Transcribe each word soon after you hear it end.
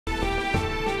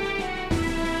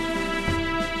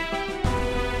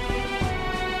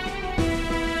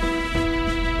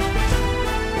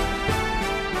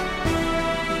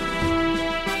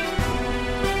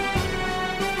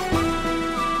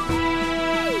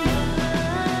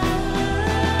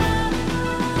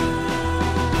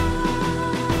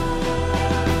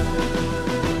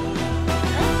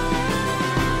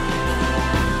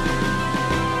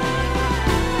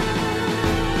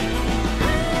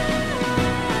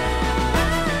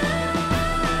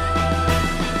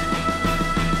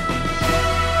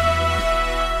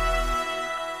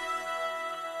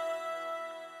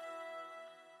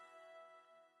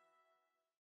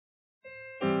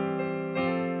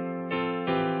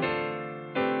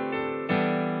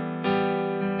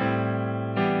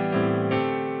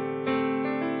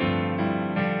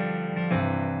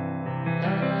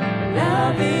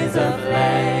is a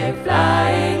flag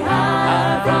flying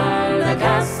high from the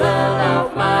castle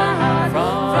of my heart,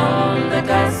 from the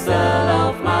castle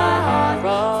of my heart,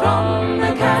 from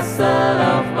the castle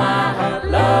of my heart.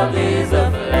 Love is a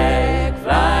flag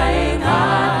flying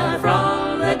high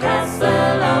from the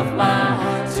castle of my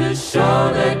heart to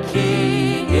show the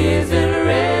King is in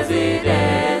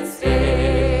residence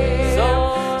here. So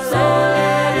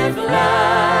let it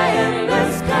fly in the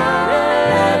sky.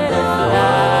 Let the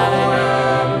whole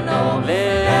world know.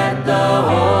 Let the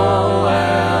whole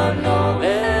world know.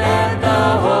 Let the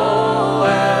whole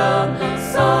world know.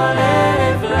 So let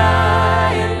it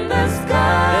fly in the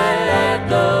sky. Let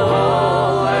the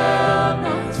whole world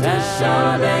know to show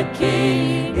the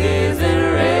King is in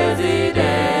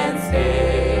residence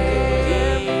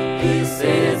here. Peace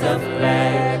is a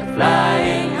flag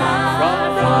flying high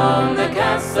from the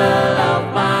castle of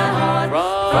my heart,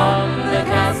 from the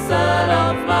castle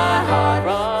of my heart,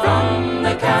 from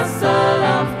the castle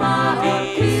of my heart.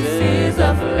 Peace is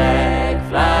a flag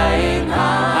flying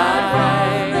high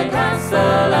from the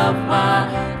castle of my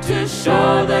heart to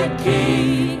show the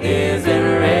King is in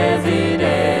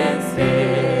residence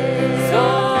here. So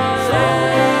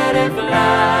let it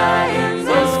fly in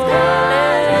the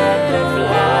sky. Let it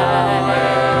fly.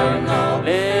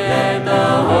 Let the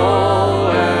whole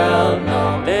world know.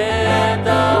 Let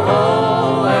the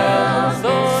whole world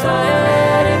know. So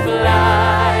let it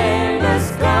fly in the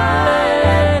sky.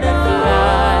 Let it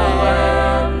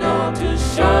fly to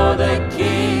show the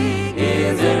King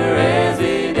is in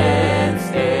residence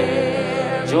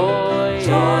here.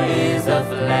 Joy is a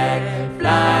flag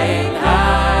flying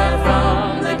high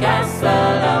from the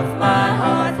castle of my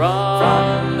heart,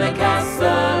 from the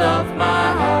castle of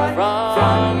my heart,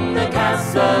 from the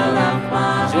castle of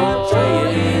my heart. Joy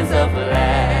is a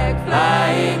flag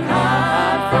flying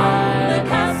high from the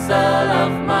castle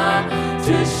of my heart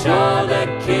to show the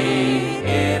King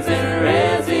is in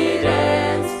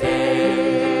residence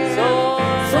here. So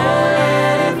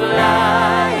let it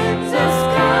fly in the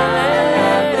sky.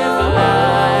 Let the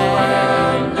whole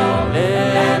world know.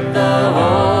 Let the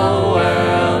whole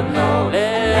world know.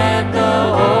 Let the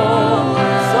whole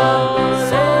world.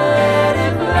 So let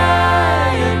it fly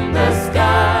in the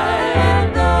sky. Let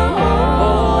the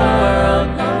whole world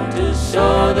know to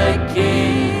show the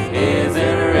King is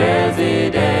in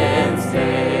residence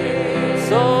here.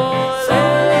 So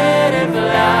let it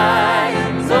fly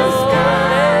in the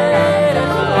sky. Let it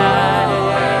fly.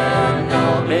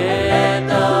 Let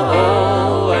the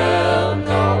whole world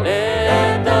know.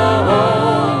 Let the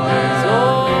whole world. So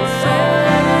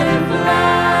let it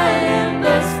fly in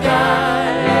the sky.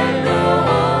 Let the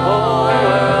whole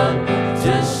world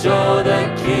to show the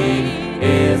King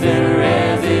is in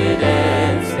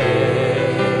residence here.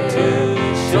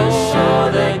 To show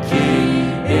the King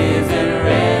is in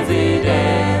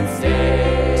residence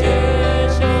here.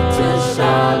 To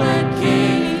show the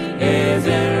King is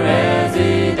in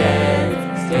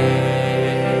residence here.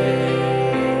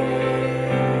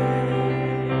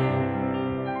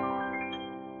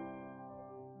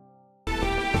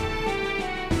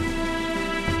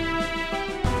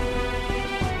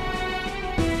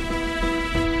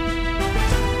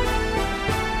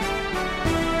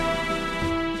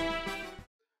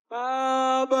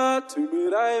 Baba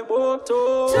tumirai moto,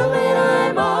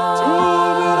 Tumirai moto,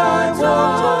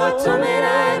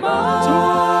 tumirai moto,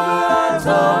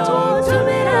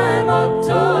 tumirai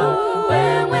moto,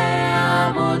 wewe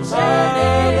amuchene.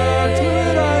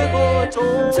 Tumirai moto,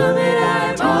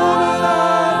 tumirai moto,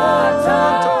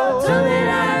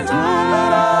 tumirai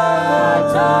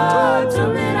moto,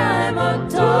 tumirai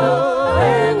moto,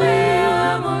 wewe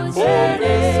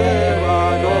amuchene.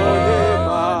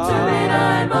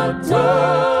 Tumirai moto,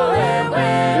 wewe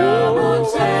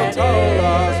amuchene.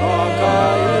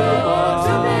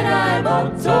 Tumirai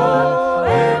moto,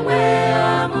 wewe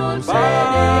amuchene.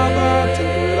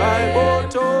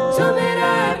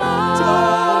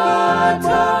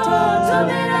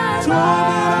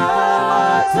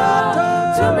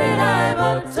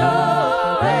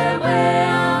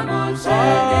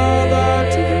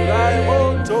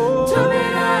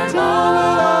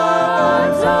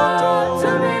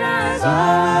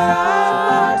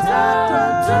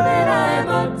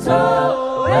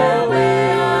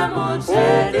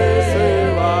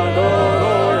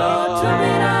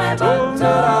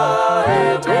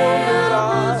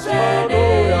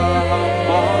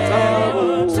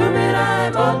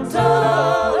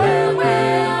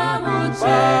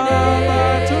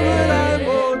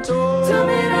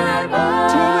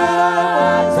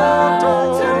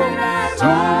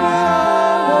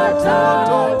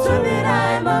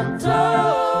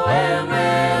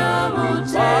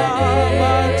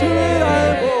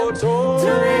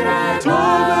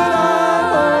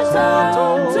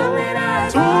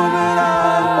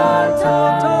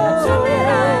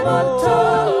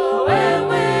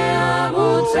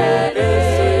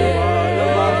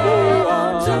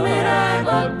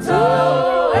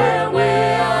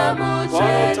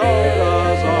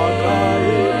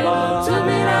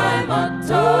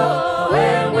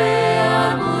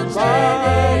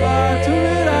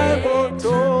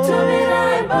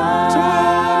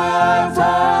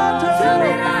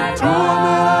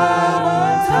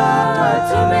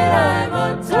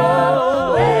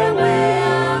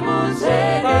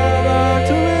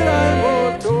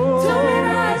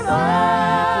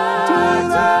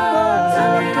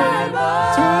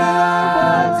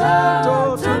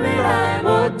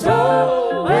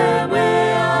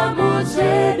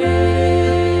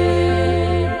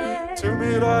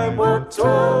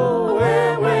 moto,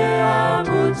 wewe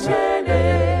amuchene.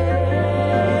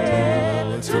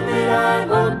 Tumirai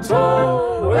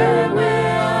moto, wewe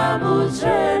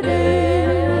amuchene.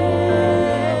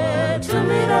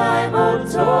 Tumirai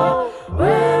moto,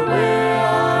 wewe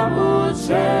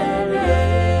amuchene.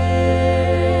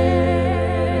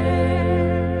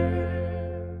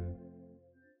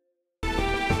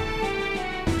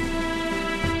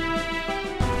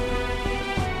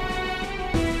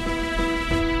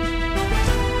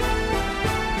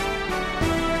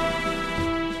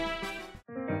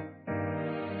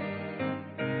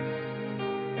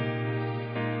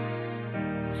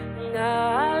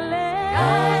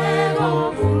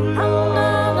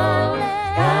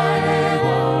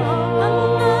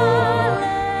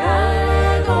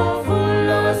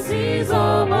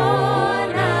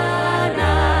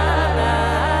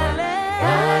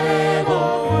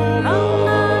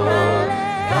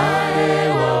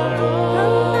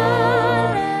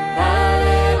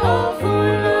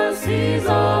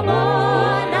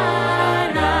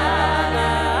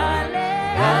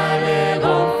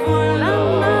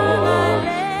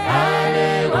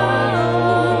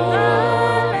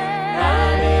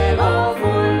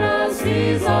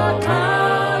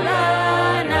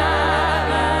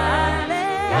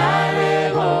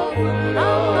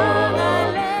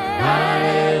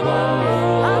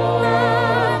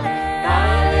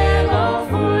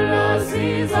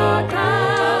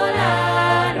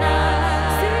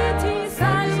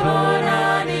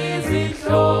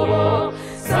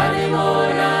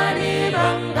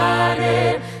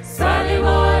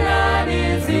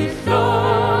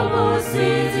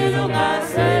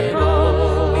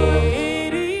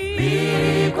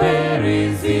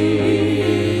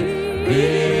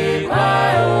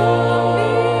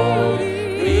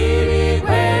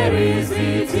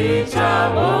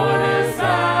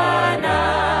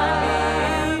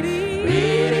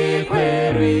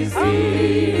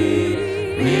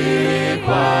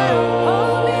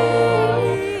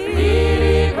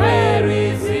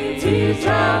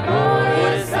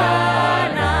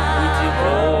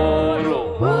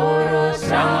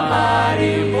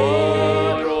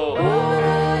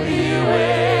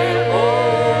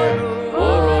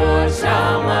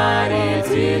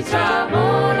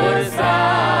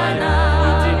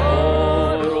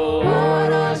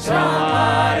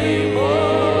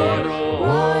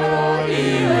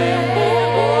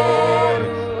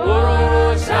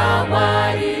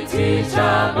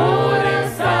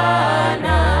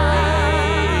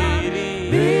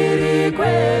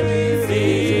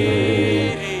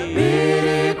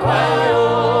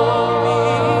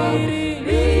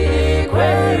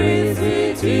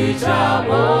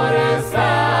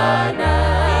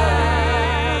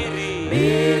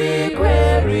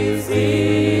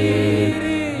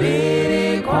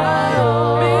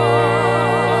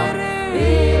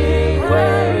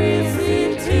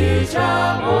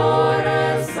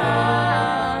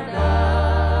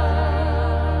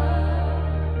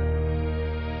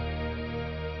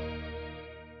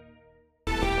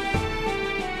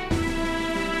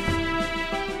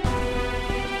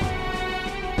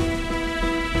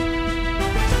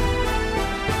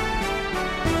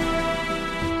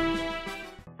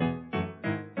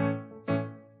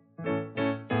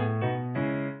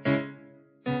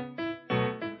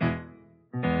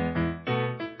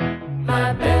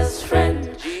 My best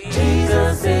friend,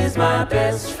 Jesus is my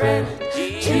best friend.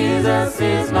 Jesus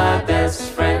is my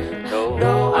best friend.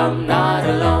 No, I'm not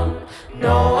alone.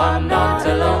 No, I'm not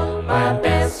alone. My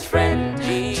best friend,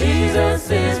 Jesus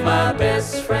is my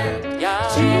best friend.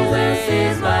 Jesus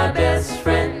is my best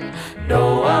friend.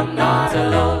 No, I'm not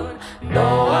alone.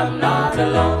 No, I'm not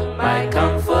alone. My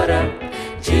comforter,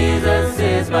 Jesus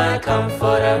is my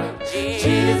comforter.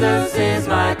 Jesus is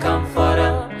my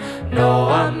comforter. No,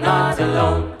 I'm not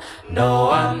alone.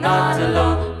 No, I'm not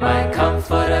alone. My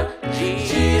comforter,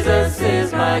 Jesus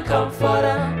is my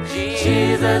comforter.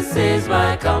 Jesus is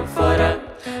my comforter.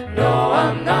 No,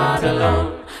 I'm not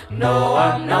alone. No,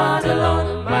 I'm not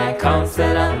alone. My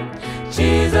counselor,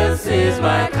 Jesus is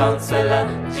my counselor.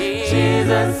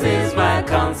 Jesus is my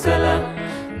counselor.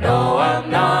 No,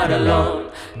 I'm not alone.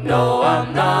 No,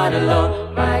 I'm not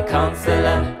alone. My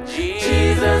counselor,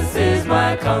 Jesus is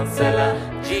my counselor.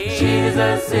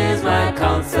 Jesus is my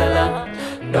counselor.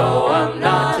 No, I'm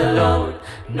not alone.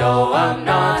 No, I'm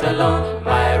not alone.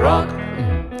 My rock,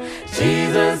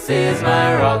 Jesus is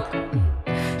my rock.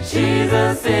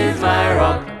 Jesus is my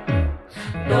rock.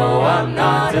 No, I'm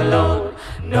not alone.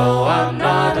 No, I'm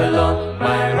not alone.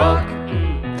 My rock,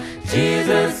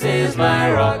 Jesus is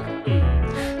my rock.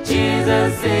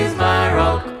 Jesus is my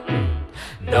rock.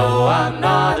 No, I'm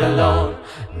not alone.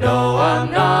 No,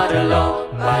 I'm not alone.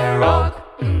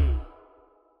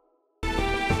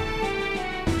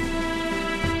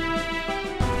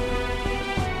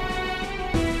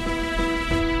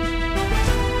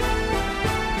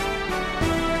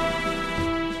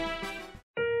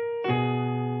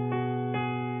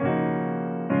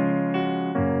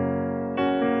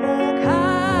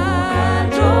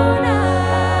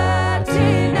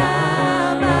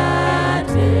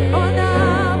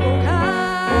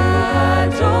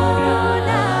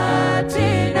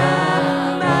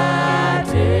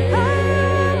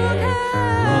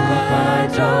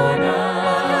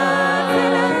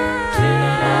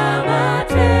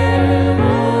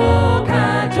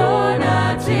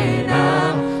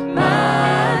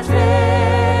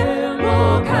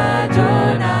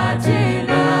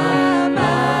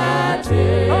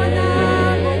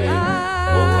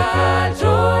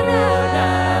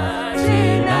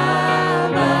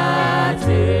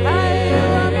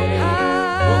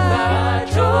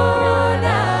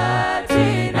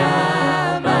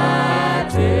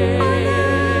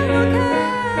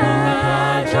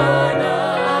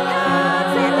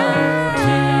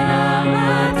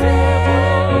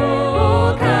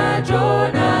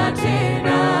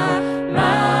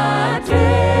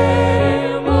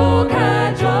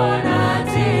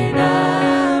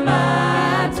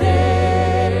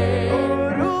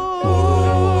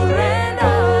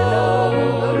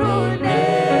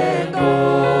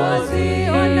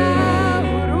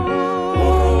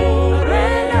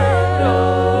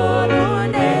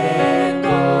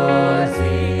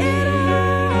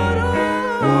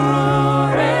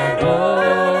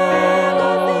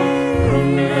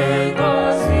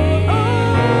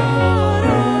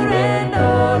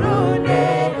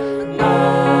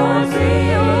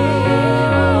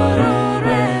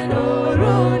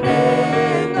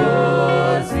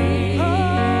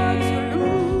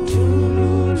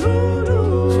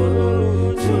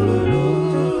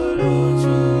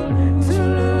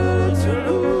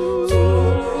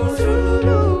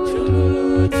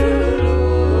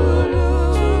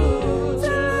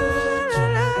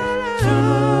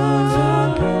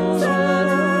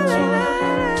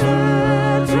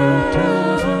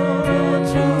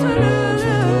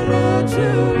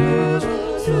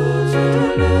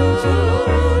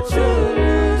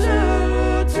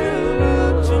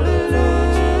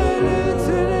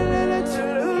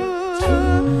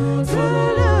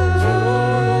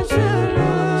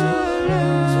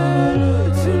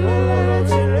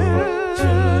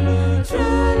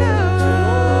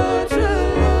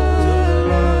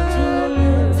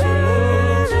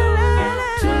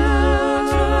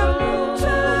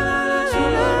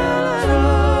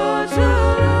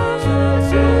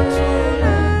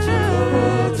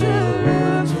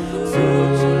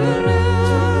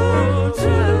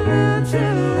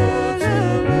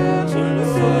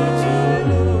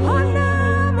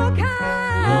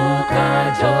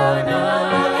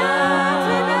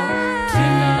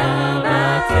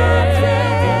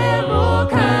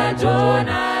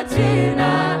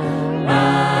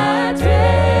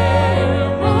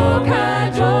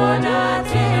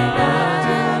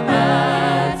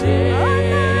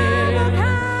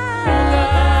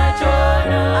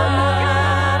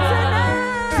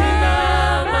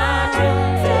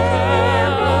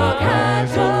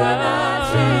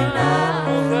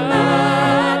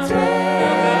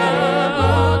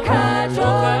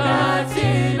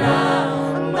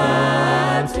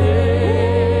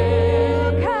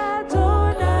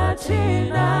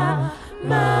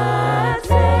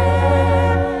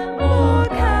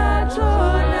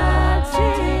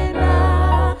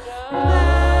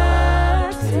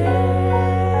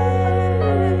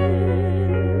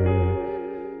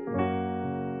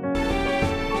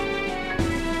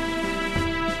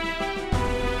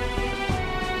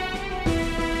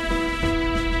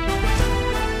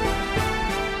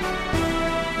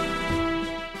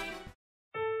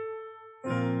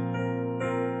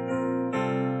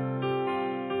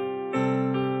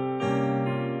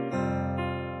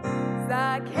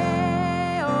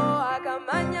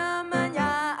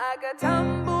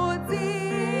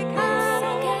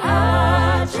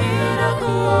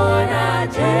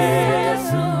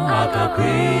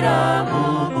 Akakwira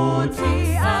mumuti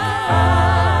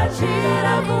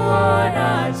achira kuona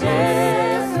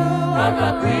Jesu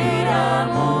akakwira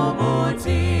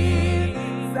mumuti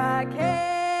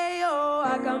Zakeo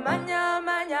akamanya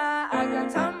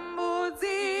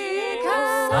akatambudzika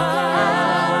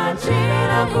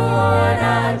achira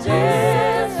kuona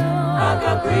Jesu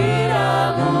akakwira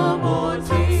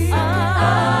mumuti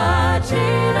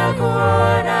achira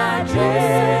kuona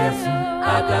Jesu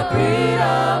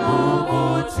akakwira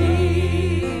mumuti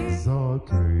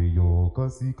Zakeo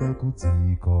kasika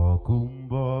kutika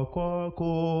kumba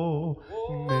kwako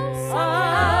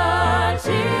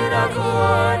achira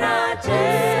kuona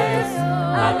Jesu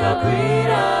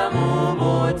akakwira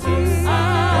mumuti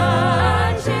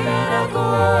achira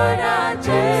kuona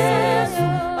Jesu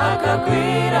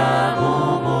akakwira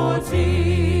mumuti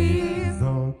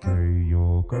Zakeo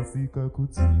kasika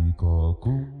kutika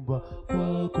kumba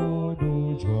kwako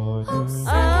dojane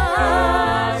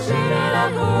achira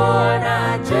kuona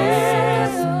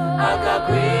Jesu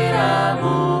akakwira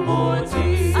mumuti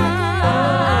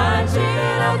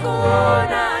achira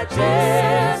kuona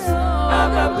Jesu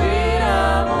akakwira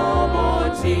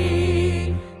mumuti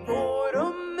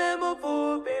murume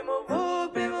muvubi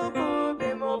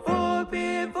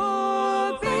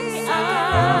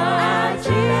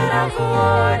achira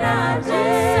kuona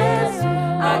Jesu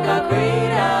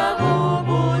akakwira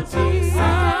mumuti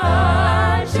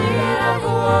achira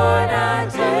kuona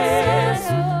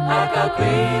Jesu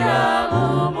akakwira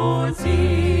mumuti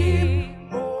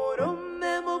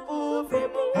murume muvubi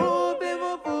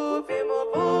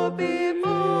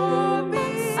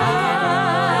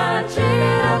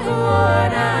achira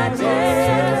kuona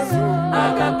Jesu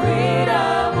akakwira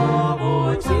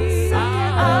mumuti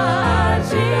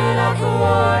achira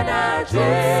kuona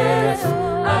Jesu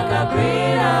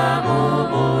akakwira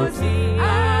mumuti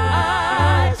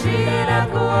achira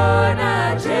kuona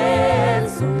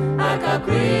Jesu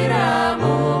akakwira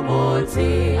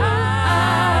mumuti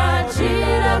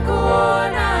achira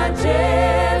kuona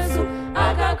Jesu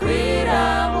akakwira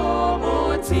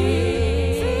mumuti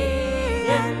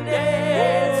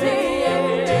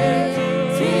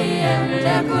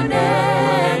tiende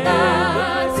kunenga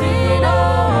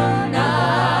tinaona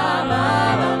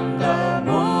mabanga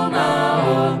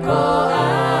mumaoko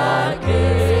ake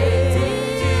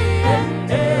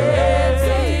tiende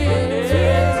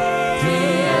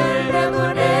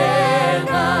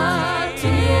kunenga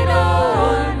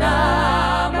tinaona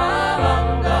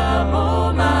mabanga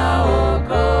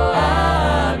mumaoko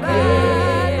ake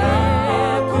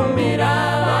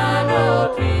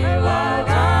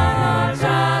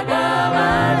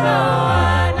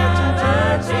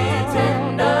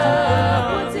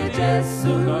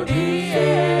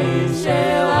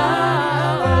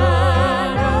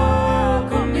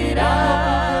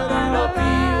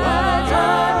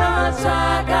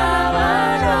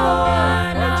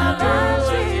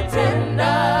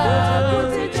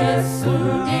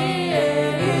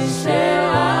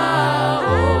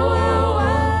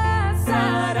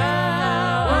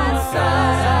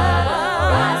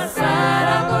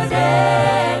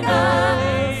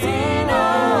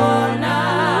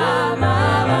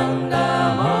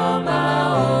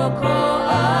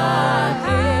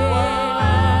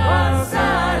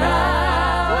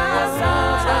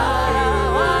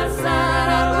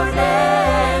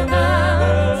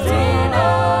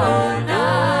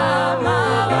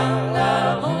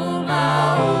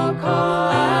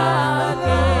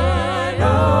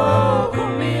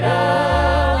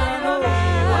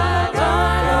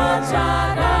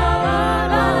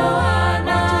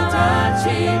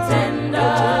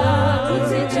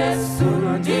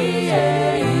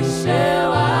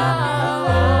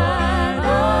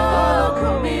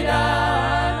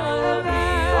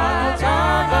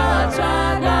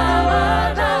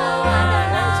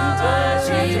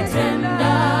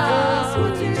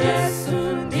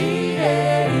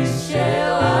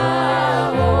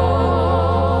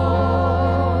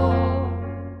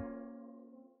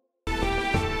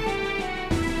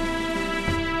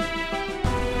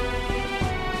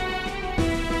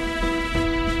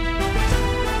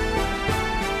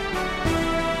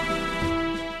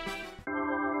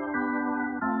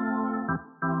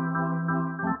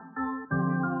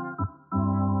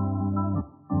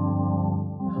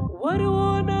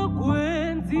wariona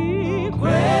gwenzi,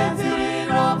 gwenzi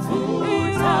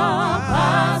rinopfuta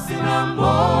pasina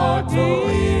moto,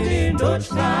 ini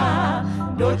ndotya,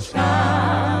 ndotya,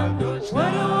 ndotya.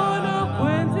 Wariona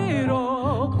gwenziro,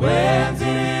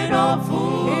 gwenzi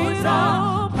rinopfuta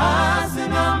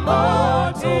pasina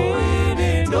moto, ini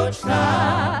ndotya,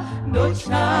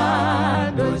 ndotya,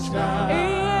 ndotya.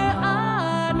 Iye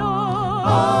ano,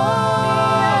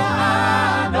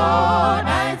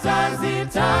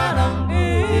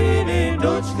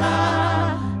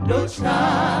 Dochka,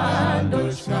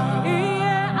 dochka,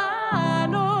 iye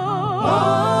ano,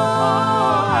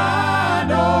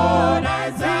 ano,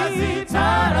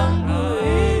 naizazitarangu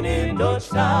ini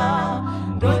dochka,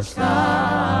 dochka,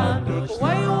 dochka.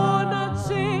 Waiona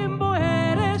chimbo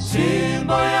here,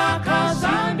 chimbo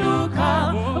yakazanduka,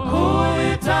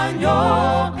 kuita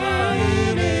nyoka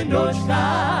ini dochka,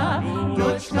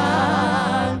 dochka,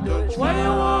 dochka.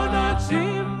 Waiona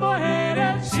chimbo here,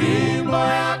 chimbo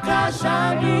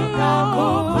yakazanduka,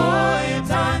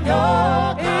 kuita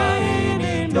nyoka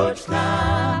ini dochka,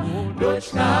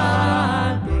 dochka,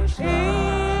 dochka.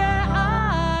 Iye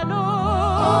ano,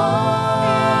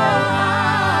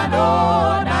 ano,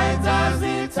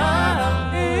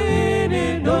 naizazitarangu ini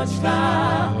dochka,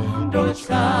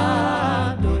 dochka,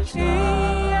 dochka.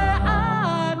 Iye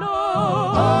ano,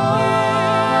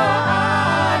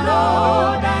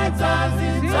 ano,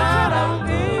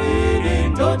 naizazitarangu ini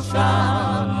dochka,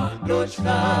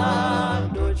 dochka,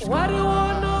 dochka.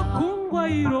 Wariona kungwa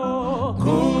iro,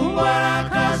 kungwa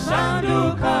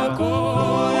rakashanduka,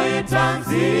 kuita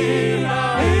nzira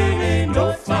ini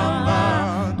ndofamba,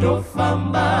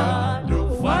 ndofamba,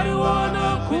 ndofamba. Wariona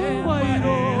kungwa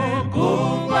iro,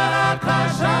 kungwa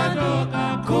rakashanduka,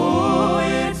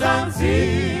 kuita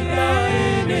nzira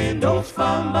ini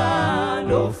ndofamba,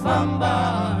 ndofamba,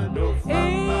 ndofamba.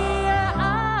 Iye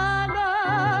ano,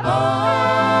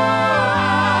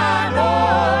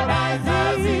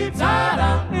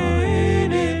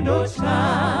 dochka,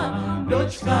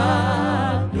 dochka.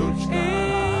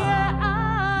 Iye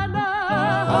ano,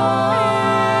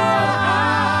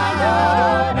 ano,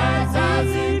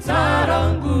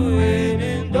 naizazitarangu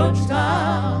ini dochka,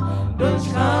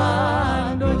 dochka,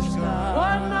 dochka.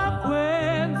 Wana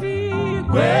gwenzi,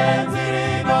 gwenzi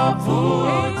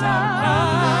rinopfuta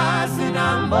pasina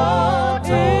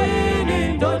moto ini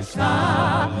dochka,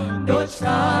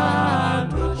 dochka,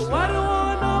 dochka.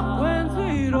 Wariona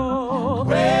gwenziro,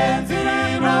 gwenzi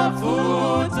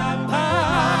rinopfuta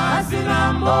pasina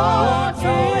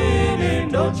moto ini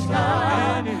dochka,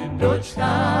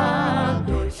 dochka,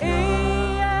 dochka.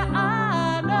 Iye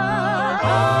ano,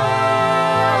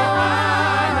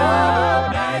 ano,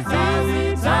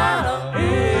 naizazitarangu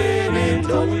ini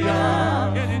ndoya,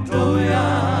 ndoya,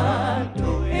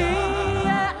 ndoya.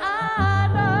 Iye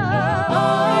ano, ano,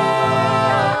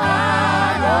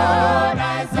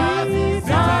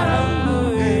 naizazitarangu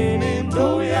ini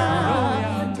ndoya,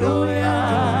 ndoya,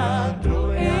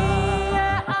 ndoya. Iye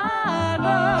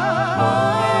ano,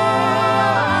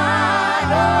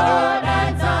 ano,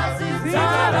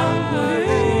 naizazitarangu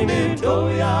ini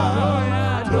ndoya,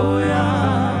 ndoya, ndoya.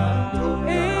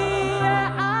 Iye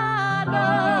ano,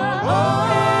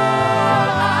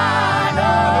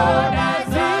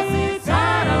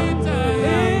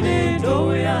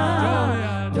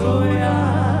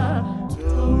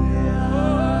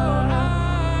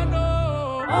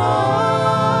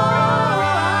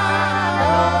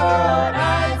 ano,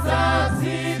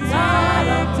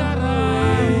 naizazitarangu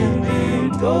ini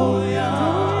ndoya,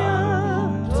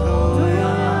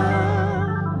 ndoya,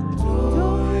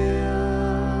 ndoya.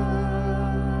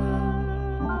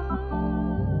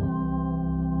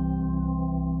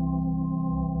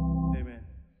 Amen.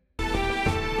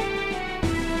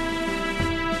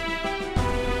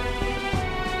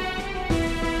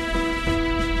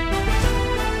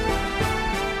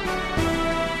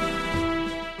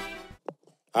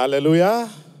 Haleluya.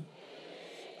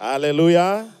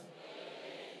 Haleluya.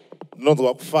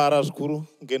 Nonzwa kufara zvikuru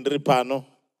ngendiri pano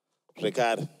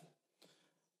zvekare.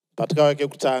 Patakauya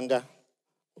kekutanga,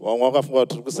 vamwe vakafunga kuti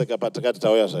tiri kuseka patakati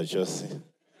tauya zvachose.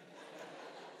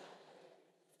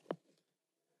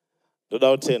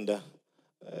 Ndoda kutenda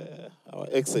our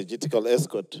exegetical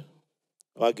escort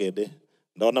Wagede.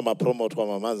 Ndaona mapromote kwa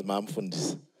mamanzi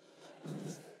maamufundisa.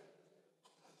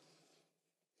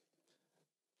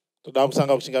 Toda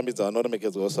kutanga kuchingambidza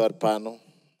vanoremekedzwa vose vari pano.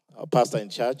 Our pastor in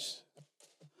church,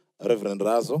 Reverend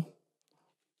Razo.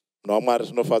 Mwari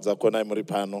tinofadza kuonai muri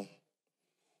pano.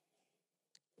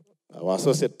 Our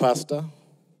associate pastor,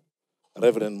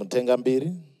 Reverend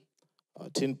Mutengambiri. Our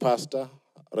teen pastor,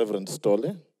 Reverend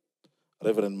Stole.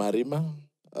 Reverend Marima.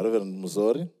 Reverend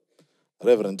Muzori.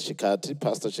 Reverend Chikati,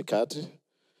 Pastor Chikati,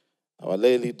 our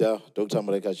lay leader, Dr.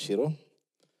 Mreka Chiro,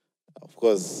 of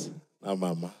course, na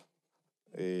mama,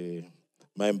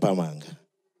 my mpamanga.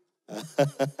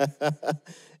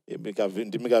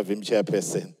 Ndimika vim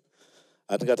chairperson.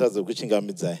 Atikatazo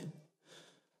kuchingamidzai.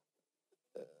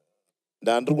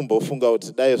 Ndandiri kumbofunga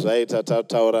kuti dai zvaita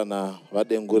taura na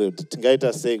vadengure kuti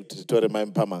tingaita sei kuti titore mai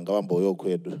mpamanga vambouya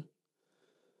kwedu.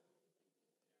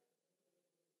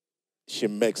 She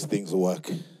makes things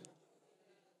work.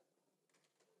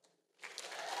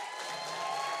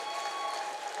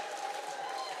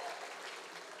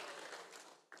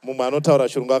 Mumwe anotaura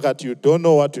chirungu akati, you don't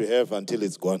know what you have until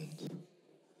it's gone.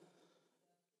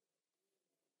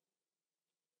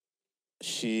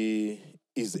 She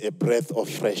is a breath of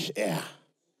fresh air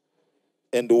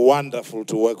and wonderful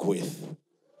to work with.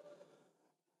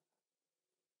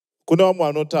 Kuna wamwe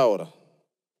anotaura,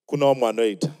 kuna wamwe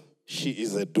anoita. She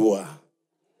is a doer.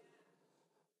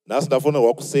 Nasi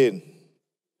ndafonera kuseni.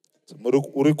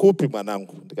 Uri kupi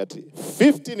mwanangu? Ndikati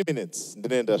 15 minutes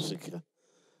ndinoenda svika.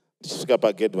 Ndisvika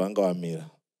pagedhi vanga vamira.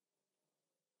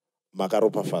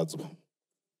 Makaropafadzwa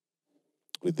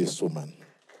with this woman.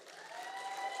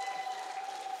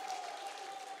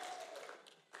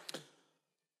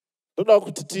 Ndoda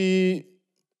kuti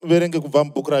tiverenge kubva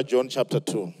mubhuku raJohn chapter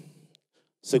 2.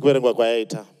 Sekuverengwa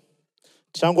kwayaita.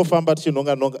 Tichangofamba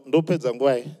tichinonga-nonga. Ndopedza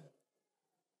nguwai.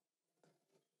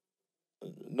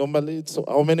 Normally, it's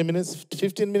how many minutes?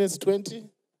 15 minutes, 20?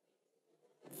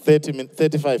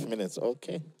 35 minutes,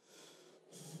 okay.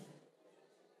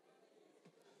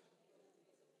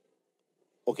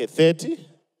 Okay, 30?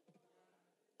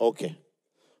 Okay,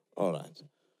 all right.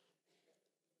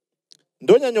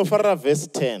 Ndonyanyofarira verse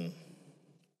 10.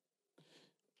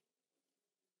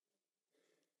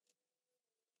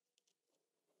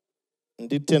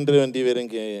 Nditendere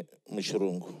ndiverenge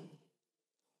muchirungu.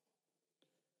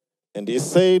 And he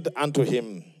said unto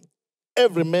him,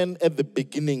 every man at the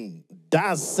beginning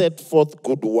does set forth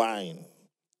good wine.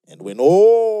 And when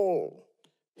all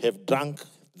have drunk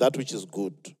that which is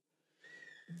good,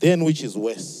 then which is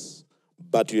worse,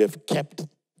 but you have kept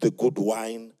the good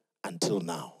wine until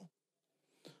now.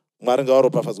 Amen.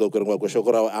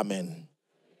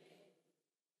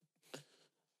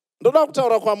 Ndoda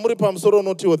kutaura kwamuri pamusoro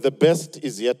unotiwo the best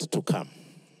is yet to come.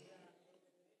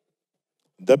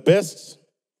 The best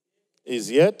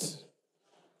is yet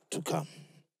to come.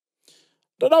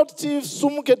 Ndoda kuti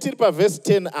tisumuke tiri paverse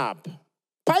 10 up.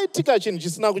 Paitika chinhu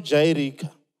chisina kujairika.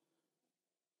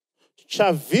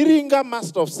 Chavhiringa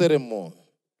master of ceremony.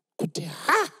 Kuti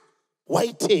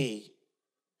waitei.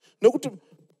 Nekuti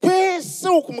kwese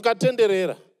uku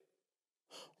mukatenderera.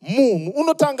 Munhu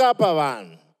unotanga apa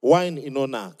vanhu. Wine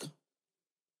inonaka.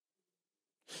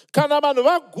 Kana vanhu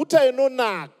vaguta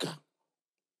inonaka,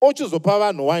 ochizopa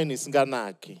vanhu wine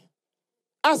isinganaki.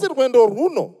 Asi rwendo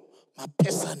runo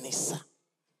mapesanisa.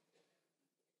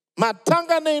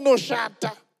 Matanga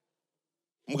neinoshata.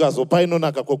 Mukazopa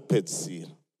inonaka kwokupedzisira.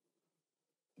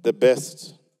 The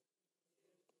best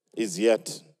is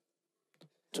yet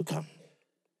to come.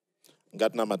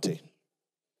 Ngatinamate.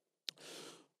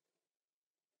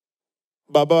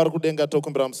 Baba vari kudenga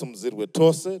tokumbira musimudzirwe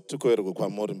tose tikovererwe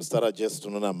kwamuri muzita raJesu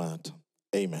tinonamata.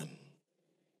 Amen.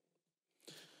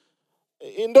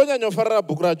 Ndonyanyofarira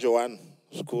bhuku raJohani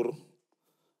zvikuru.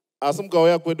 Asi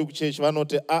mukauya kwedu kuchechi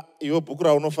vanoti iwe bhuku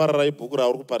raunofarira ibhuku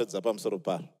rauri kuparidza pamusoro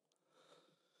paro.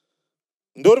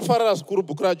 Ndorifarira zvikuru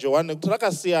bhuku raJohani nekuti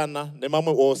rakasiyana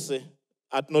nemamwe ose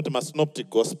atinoti masynoptic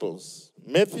gospels.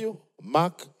 Matthew,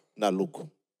 Mark naLuke.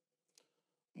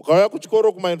 Mukauya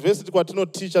kuchikoro kumayunivhesiti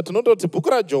kwatinoticha tinondoti bhuku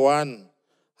raJohani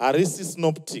harisi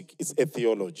synoptic, it's a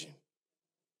theology.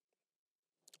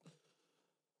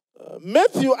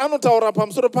 Matthew anotaura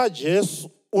pamusoro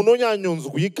paJesu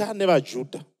unonyanyonzwika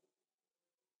nevaJudha.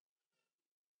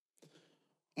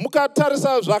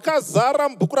 Mukatarisa zvakazara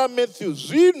mubhuku raMatthew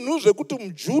zvinhu zvekuti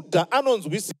muJudha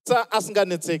anonzwisisa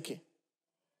asinganetseke.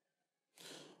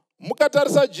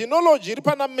 Mukatarisa genealogy iri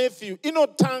pana Matthew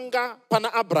inotanga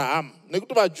pana Abraham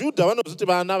nekuti vaJudha vanozviti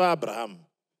vana vaAbraham.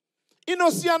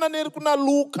 Inosiyana neri kuna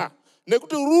Luka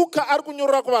nekuti Luka ari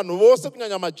kunyorera kuvanhu vose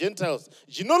kunyanya maGentiles.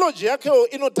 Genealogy yakewo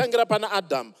inotangira pana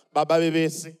Adam, baba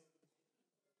vevese.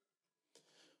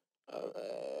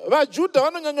 VaJudha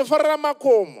vanonyanyofarira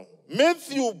makomo.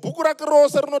 Matthew bhuku rake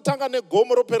rose rinotanga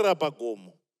negomo roperera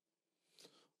pagomo.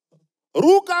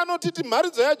 Luka anotiti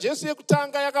mharidzo yaJesu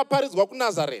yekutanga yakaparidzwa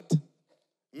kuNazareta.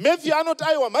 Matthew anoti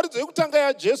aiwa mharidzo yekutanga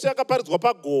yaJesu yakaparidzwa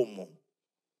pagomo.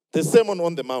 The Sermon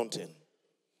on the Mountain.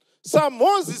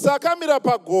 Moses akamira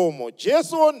pagomo.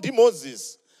 Jesu ndi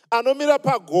Moses anomira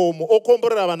pagomo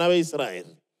okomborera vana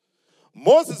veIsraeri.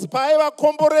 Moses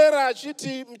paaivakomborera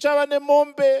achiti muchava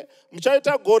nemombe,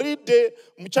 muchaita goridhe,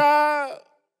 muchapinda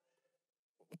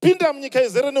munyika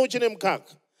izere neuchi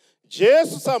nemukaka.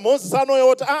 Jesu saMozisi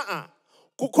anoyoti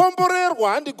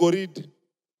kukomborerwa handi goridhe,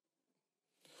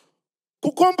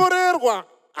 kukomborerwa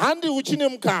handi uchi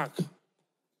nemukaka,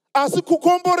 asi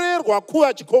kukomborerwa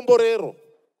kuva chikomborero.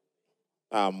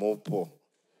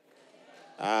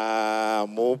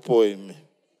 Mupo imi.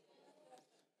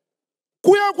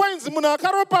 Kuya kwainzi munhu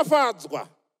akaropafadzwa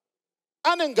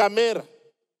ane ngamera.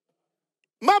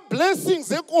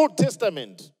 Ma-blessings eku-Old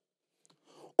Testament.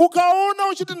 Ukaona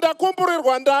uchiti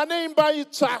ndakomborerwa ndane imba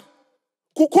itsva.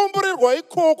 Kukomborerwa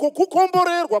ikoko,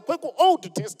 kukomborerwa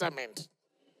kweku-Old Testament.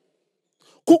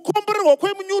 Kukomborerwa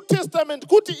kweMu-New Testament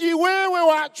kuti iwewe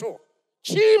wacho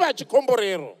chiva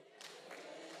chikomborero.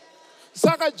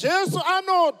 Saka Jesu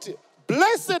anoti,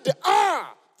 blessed are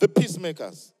the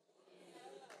peacemakers.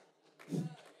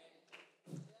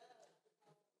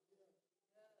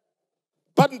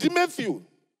 But ndi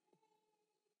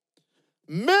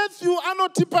Matthew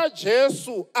anotipa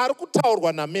Jesu ari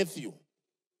kutaurwa naMatthew.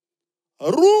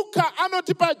 Luka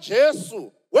anotipa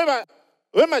Jesu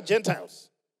wema-Gentiles.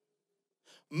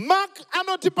 Mark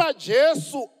anotipa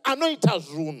Jesu anoita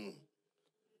zvinhu.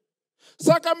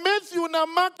 Saka Matthew na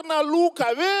Mark na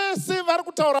Luka vese vari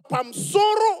kutaura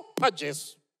pamusoro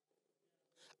paJesu.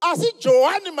 Asi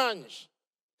Johani manje,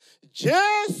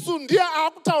 Jesu ndiye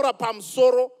akutaura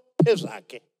pamusoro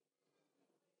pezvake.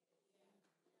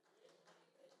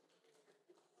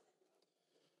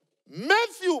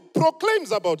 Matthew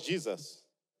proclaims about Jesus.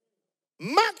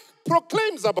 Mark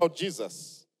proclaims about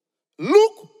Jesus.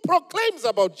 Luke proclaims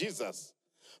about Jesus.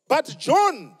 But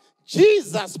John,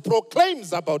 Jesus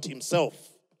proclaims about himself.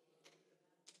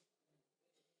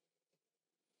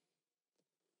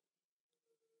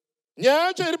 Nyaya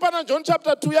yacho iri pana John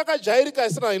chapter 2 yakajairika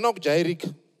isina haina kujairika.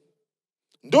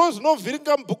 Ndo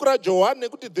zvinovhiringa mubhuku raJohani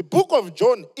nekuti the book of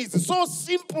John is so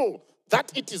simple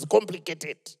that it is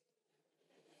complicated.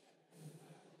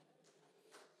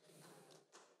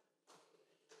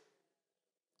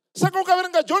 Saka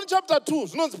ukaverenga John chapter 2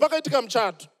 zvinonzi pakaitika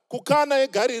muchato kuKana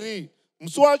yeGaririi.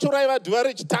 Musi wacho raiva dhuva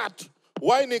rechitatu.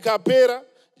 Waini ikapera,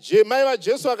 mai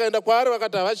vaJesu vakaenda kwaari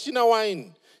vakati havachina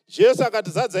waini. Jesu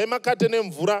akati zadzai makate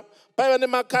nemvura. Paiva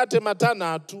nemakate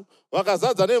matanhatu,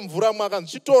 vakazadza nemvura. Mumwe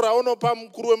akanzi chitora unopa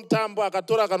mukuru wemutambo,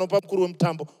 akatora akanopa mukuru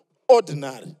wemutambo.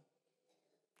 Ordinary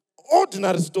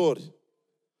story,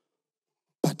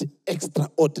 but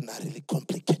extraordinarily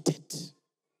complicated.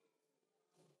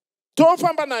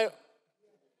 Tofamba nayo.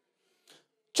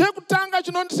 Chekutanga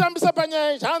chinonditambisa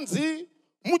panyaya hanzi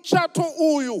muchato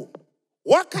uyu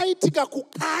wakaitika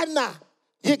kuKana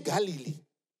yeGalilee.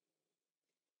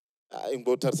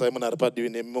 Imbotarisai munhu ari padivi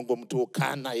nemi mongomuti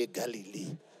woKana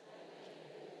yeGalilee.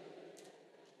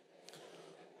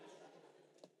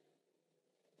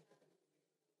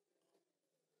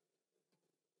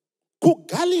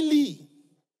 KuGalilee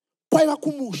kwaiva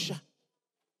kumusha.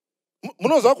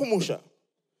 Munonzwa kumusha?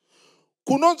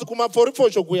 Kunonzi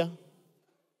kumaforifocho kuya.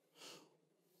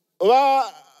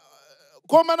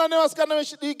 Vakomana nevasikana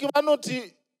vechidiki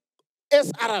vanoti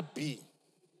SRB.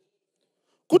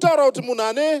 Kutaura kuti munhu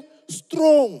ane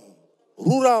strong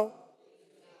rural.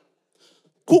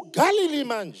 KuGalilee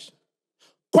manje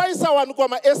kwaisawanikwa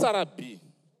ma-SRB,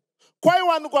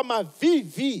 kwaiwanikwa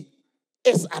ma-VVSRB.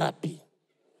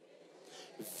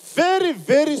 Very,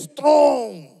 very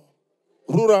strong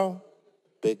rural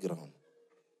background.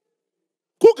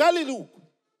 KuGalilee uku.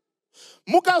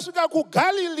 Mukasvika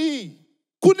kuGalilee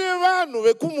kune vanhu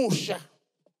vekumusha.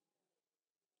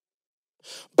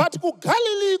 But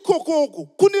kuGalilee kokoku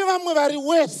kune vamwe vari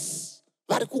west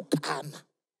vari kuKana.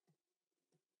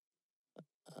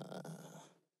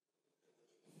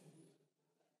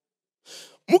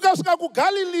 Mukasvika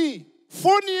kuGalilee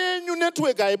foni yenyu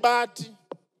network haibati.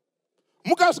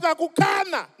 Mukasvika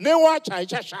kuKana newatch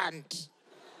haichashandi.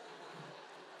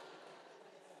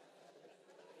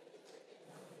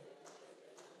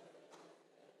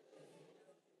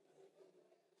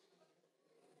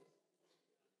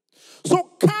 So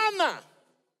Kana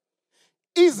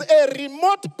is a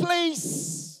remote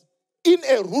place in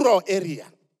a rural area.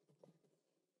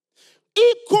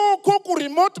 Ikoko ku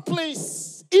remote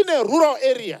place in a rural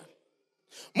area.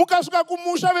 Mukasvika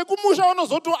kumusha vekumusha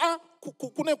vanozoti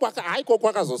kune kwaka haiko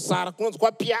kwakazosara kunonzi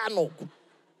kwapiano.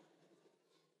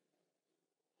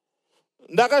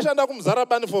 Ndakashanda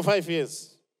kumuzarabani for 5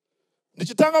 years.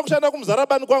 Ndichitanga kushanda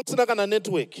kumuzarabani kwangu kusina kana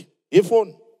network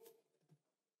yefoni.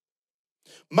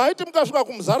 Maiti mukasvika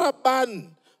kumuzarabani,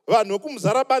 vanhu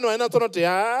vekumuzarabani vainatsanoti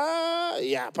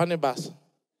pane basa.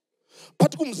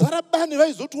 But kumzarabani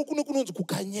vaizotiwo kuno kunonzi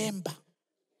kukanyemba.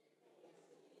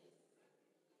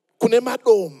 Kune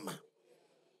madoma.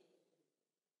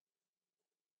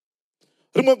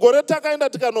 Rimwe gore takaenda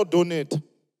tikanodoneta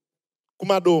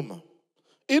kumadoma.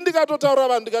 Indikatotaura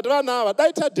vanhu ndikati vana ava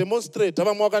dai tademonstrate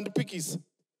vamwe vakandipikisa.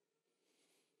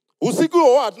 Usiku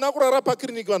ihwohwo hatina kurara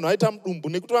pakiriniki vanhu vaita mudumbu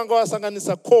nekuti vanga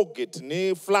vasanganisa Colgate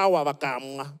neflour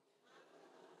vakamwa.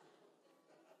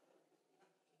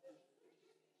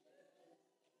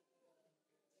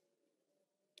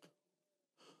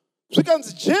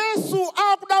 Zvikanzi Jesu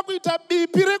akuda kuita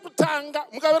bipi rekutanga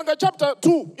mukaverenga chapter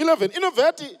 2:11 inobva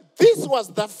yati this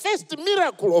was the first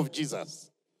miracle of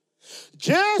Jesus.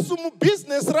 Jesu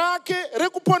mubusiness rake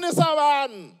rekuponesa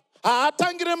vanhu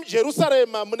haatangire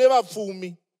muJerusarema mune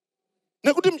vapfumi.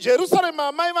 Nekuti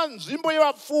muJerusarema maiva nzvimbo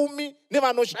yevapfumi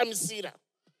nevanoshamisira.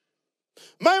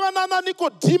 Maiva nana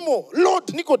Nikodimo, Lord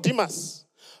Nicodemus.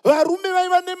 Varume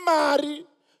vaiva nemari.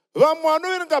 Vamwe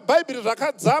vanoverenga Bhaibheri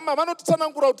zvakadzama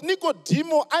vanotitsanangura kuti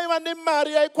Nikodimo aiva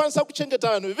nemari yaikwanisa kuchengeta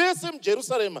vanhu vese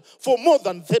muJerusarema for more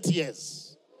than 30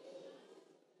 years.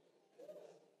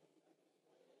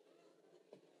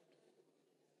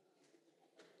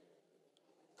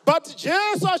 But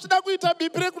Jesu achida kuita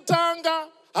bipi rekutanga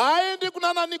haaendi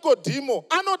kunana Nikodimo,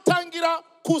 anotangira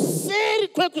kuseri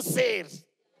kwekuseri,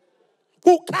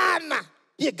 kukana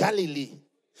yeGalilee.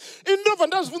 Indobva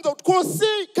ndazvibvunza kuti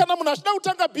kosei kana munhu achida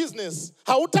kutanga business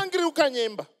hautangiri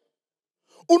ukanyemba.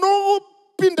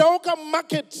 Unopindawo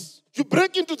kamarket, you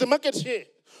break into the market here.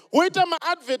 Woita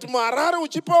maadvert muHarare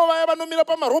uchipawo vaya vanomira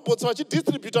pamarobots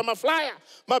vachidistributa maflyer,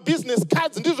 mabusiness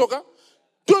cards ndizvoka.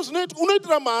 Ndio zvinoita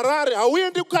unoitira muHarare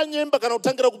hauendi kukanyemba kana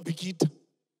kutangira kubhikita.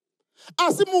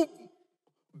 Asi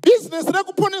business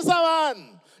rekuponesa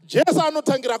vanhu Jesu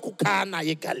anotangira kukana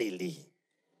yeGalilee.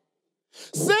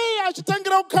 Sei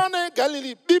achitangira kukana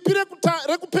yeGalilee? Bipi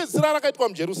rekupedzisira rakaitwa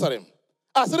muJerusarema,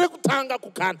 asi rekutanga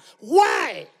kukana.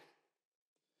 Why?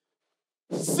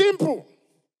 Simple.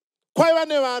 Kwaiva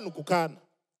nevanhu kukana.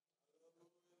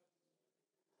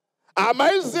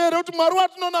 Amaiziva here kuti Mwari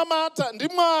watinonamata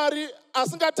ndiMwari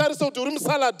asingatarisi kuti uri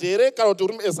musalad here kana kuti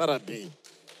uri muSRB.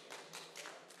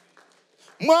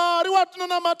 Mwari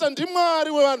watinonamata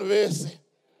ndiMwari wevanhu vese.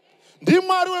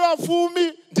 NdiMwari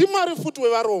wevapfumi, ndiMwari futi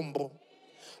wevarombo.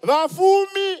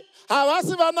 Vapfumi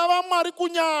havasi vana vaMwari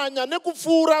kunyanya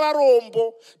nekupfuura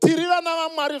varombo. Tiri vana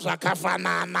vaMwari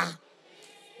zvakafanana.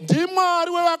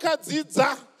 NdiMwari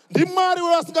wevakadzidza, ndiMwari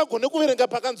wevasingagone kuverenga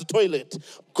pakanzi toilet.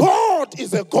 God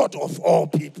is a God of all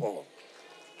people.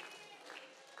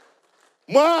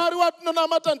 Mwari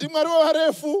watinonamata ndiMwari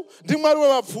wevarefu, ndiMwari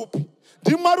wevapfupi.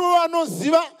 NdiMwari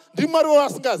wevanoziva, ndiMwari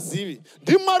wevasingazivi.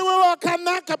 NdiMwari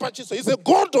wevakanaka pachiso. He's a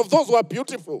God of those who are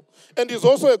beautiful. And he's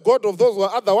also a God of those who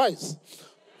are otherwise.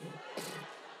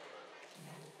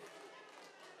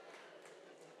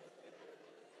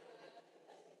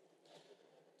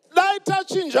 Dai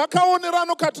tachinja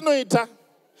kaonerano katinoita.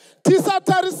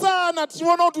 Tisatarisana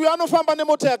tichiona kuti uyu anofamba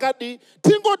nemota yakadii.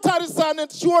 Tingotarisane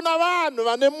tichiona vanhu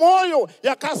vane mwoyo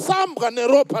yakasambwa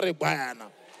neropa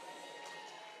regwayana.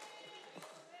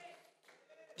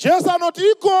 Jesu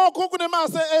anoti ikoko kune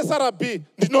maSRB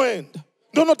ndinoenda.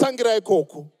 Ndonotangira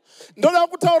ikoko. Ndoda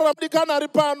kutaurira mudikani ari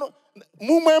pano,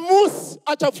 mumwe musi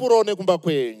achapfuurawo nekumba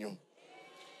kwenyu.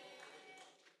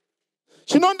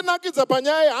 Chinondinakidza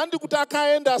panyaya handi kuti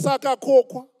akaenda asi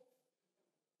akakokwa.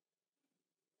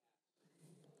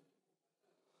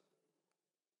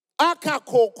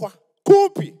 Akakokwa.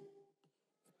 Kupi?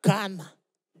 Kana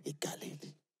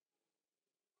yeGalilee.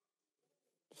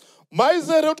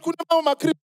 Maizere kuti kune mamwe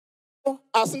maKristu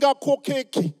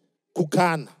asingakokeki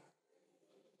kukana.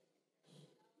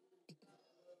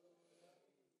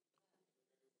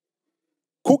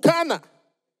 Kukana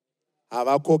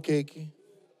havakokeki.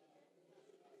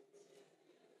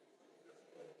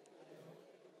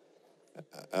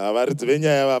 Varidzi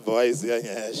venyaya vabva vaiziva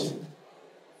nyaya yacho.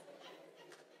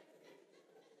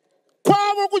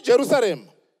 Kwavo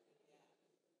kuJerusarema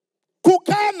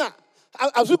kukana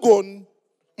hazvigoni.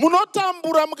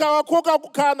 Munotambura mukavakoka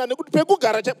kukana nekuti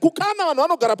pekugara kukana vanhu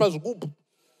vanogara pazvigubhu.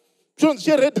 Chonzi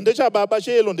cheredhi ndechababa,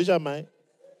 cheyelo ndechamai.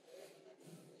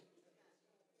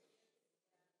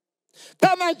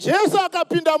 Kana Jesu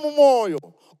akapinda mumwoyo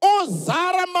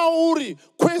ozara mauri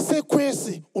kwese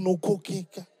kwese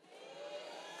unokokeka.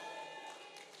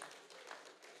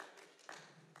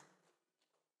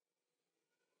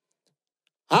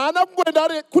 Haana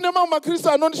kungoenda kune mamwe maKristu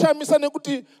anondishamisa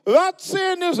nekuti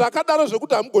vatsvene zvakadaro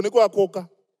zvekuti hamugoni kuvakoka.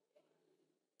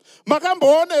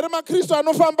 Makamboona here maKristu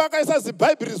anofamba akaisa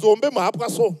zibhaibheri zombe muhapwa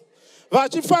so.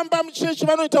 Vachifamba muchechi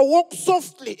vanoita walk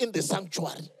softly in the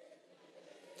sanctuary.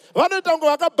 vanoita kunge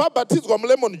vakabhabhatidzwa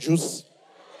mulemon juice.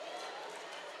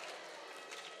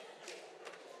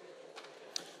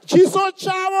 Chiso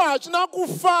chavo hachina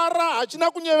kufara,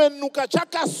 hachina kunyevenuka,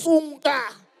 chakasunga.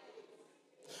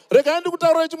 Regai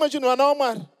ndikutaurira chimwe chinhu vana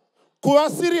vaMwari. Kuva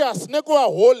serious nekuva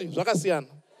holy zvakasiyana.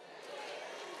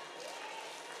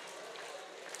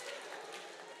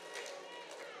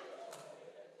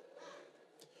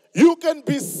 You can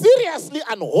be seriously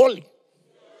unholy.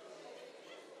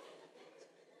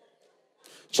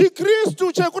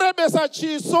 Chikristu chekurebesa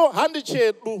chiso handi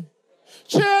chedu.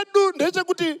 Chedu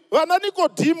ndechekuti vana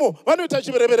Nikodimo vanoita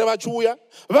chiverebere vachiuya.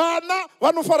 Vana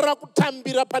vanofarira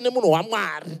kutambira pane munhu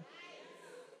waMwari.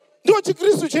 Ndicho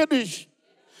Chikristu chedu ichi.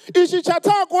 Ichi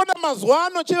chatakuona mazuva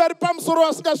ano chivari pamusoro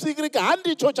vasingasvikiriki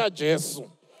handicho chaJesu.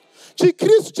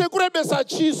 Chikristu chekurebesa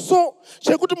chiso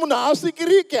chekuti munhu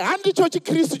haasvikirike handicho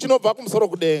Chikristu chinobva kumusoro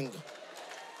kudenga.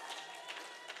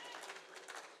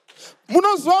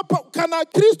 Munoziva kana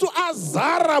Kristu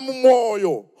azara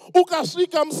mumwoyo,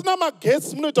 ukasvika musina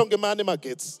magetsi munoita kunge maane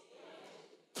magetsi.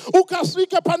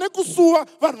 Ukasvika pane kusuva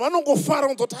vanhu vanongofara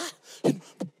kundoti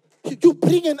you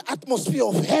bring an atmosphere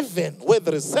of heaven where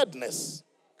there is sadness.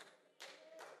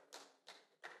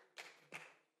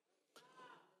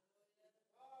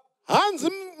 Hanzi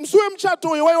musi wemuchato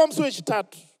uyu waiva musi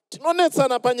wechitatu.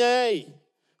 Tinonetsana panyaya iyi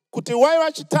kuti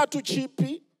waiva chitatu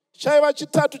chipi, chaiva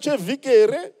chitatu chevhiki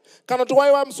here kana kuti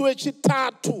waiva musi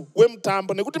wechitatu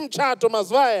wemutambo, nekuti muchato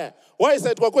mazuva aya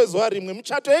waisaitwa kwezuva rimwe.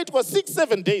 Muchato yaitwa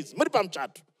 6-7 days muri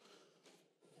pamuchato.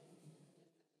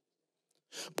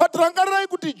 But rangarirai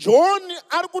kuti John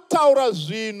ari kutaura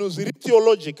zvinhu zviri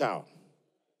theological.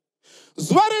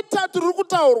 Zuva retatu riri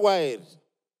kutaurwa here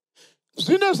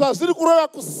zvine zvazviri kurova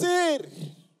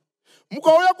kuseri.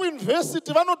 Mukauya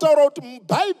kuuniversity vanotaura kuti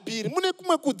mubhaibheri mune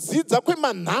kumwe kudzidza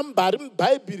kwemanhamba ari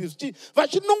mubhaibheri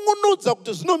vachinongonodza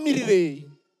kuti zvinomirirei.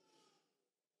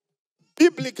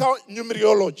 Biblical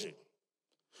numerology.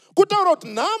 Kutaura kuti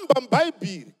nhamba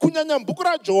mubhaibheri kunyanya mubhuku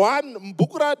raJohani,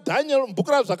 mubhuku raDhaniel,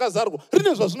 mubhuku razvakazarwa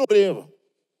rine zvazvinoreva.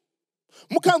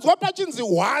 Mukanzwa pachinzi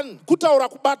 1 kutaura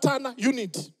kubatana,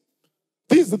 unity.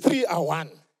 These three are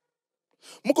one.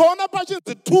 Mukaona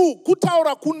pachinzi 2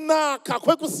 kutaura kunaka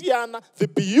kwekusiyana, the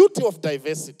beauty of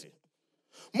diversity.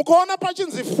 Mukaona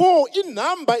pachinzi 4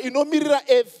 inhamba inomirira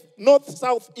earth, north,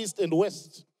 south, east and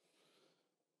west.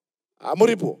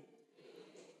 Muripo.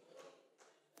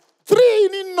 3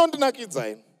 ini nondinakidza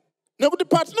ini. Nekuti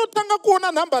patinotanga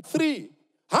kuona number 3,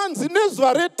 hanzi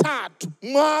nezuva retatu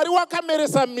Mwari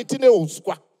wakameresa miti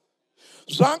neuswa.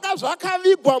 Zvanga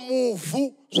zvakavigwa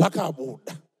muvhu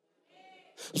zvakabuda.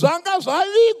 Zvanga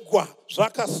zvavigwa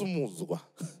zvakasumudzwa.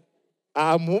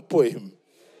 Amupo imi.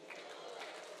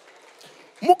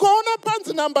 Mukaona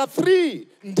panzi number 3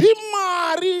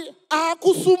 ndiMwari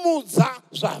akusumudza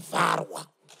zvavharwa.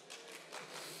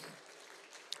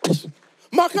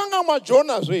 Makanga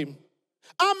mwaJona zvemi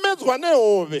amedzwa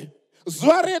nehove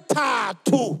zuva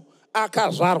retatu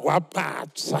akazvarwa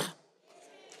patsva.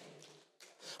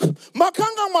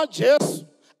 Makanga mwaJesu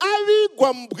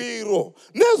avigwa mbwiro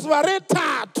nezuva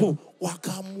retatu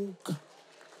wakamuka.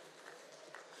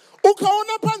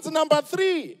 Ukaona panzi number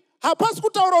 3 hapasi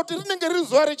kutaura kuti rinenge riri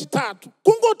zuva rechitatu,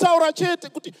 kungotaura chete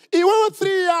kuti iwewe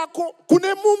 3 yako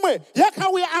kune mumwe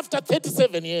yakauya after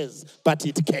 37 years but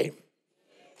it came.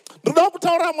 Ndoda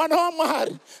kutaura mwana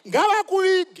waMwari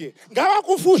ngavakuvige,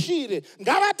 ngavakufushire,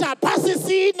 ngavati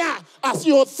hapasisina, as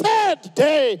your 3rd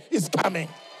day is coming.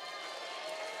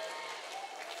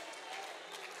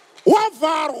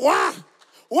 Wavharwa,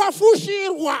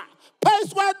 wafushirwa,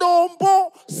 paiswa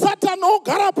dombo, Satan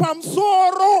ogara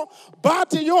pamusoro,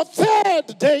 but your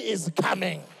 3rd day is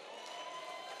coming.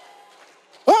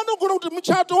 Vanogona kuti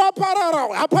muchato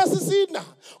waparara hapasisina,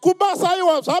 kubasa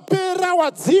iwa zvapera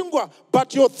wadzingwa,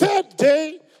 but your 3rd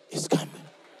day is coming.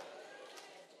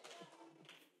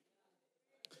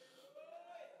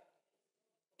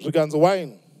 Zvikanzi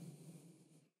wine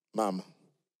mama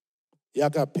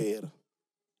yakapera,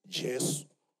 Jesu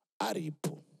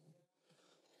aripo.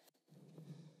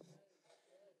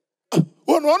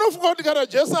 Vanhu vanofunga kuti kana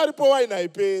Jesu aripo wine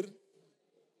haiperi.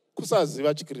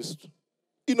 Kusaziva Chikristu.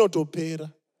 Inotopera.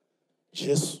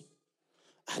 Jesu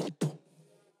aripo.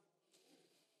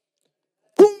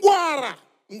 Kungwara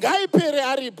ngaipere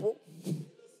aripo.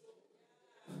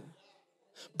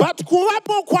 But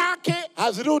kuvapo kwake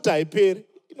hazviri kuti haiperi,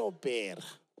 inopera.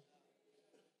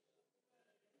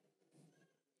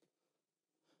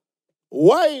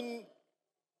 Wine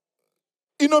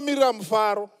inomirira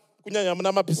mufaro kunyanya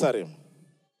muna mapisaremu.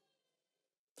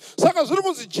 Saka zviri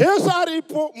kunzi Jesu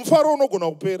aripo, mufaro unogona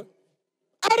kupera.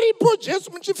 Aripo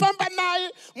Jesu, muchifamba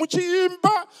naye,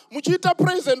 muchiimba, muchiita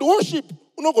praise and worship,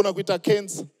 unogona kuita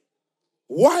cancer.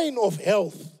 Wine of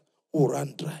health will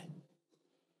run dry.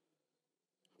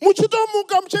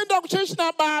 Muchitomuka muchienda kuchechi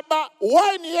nababa,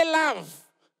 wine yelove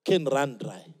can run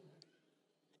dry.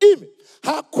 Imi,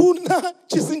 hakuna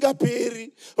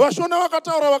chisingaperi. Vashona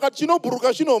vakataura vakati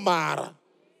chinobhuruka chinomara.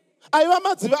 Aiva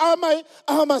madziva amai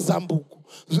amazambuku.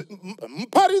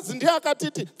 Muparidzi ndiye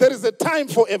akatiti there is a time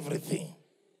for everything.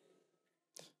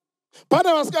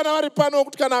 Pana vasikana vari pano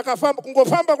kuti kana akafamba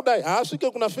kungofamba kudai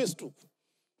haasvike kuna Facebook.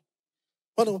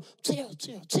 Vanhu tsiyo.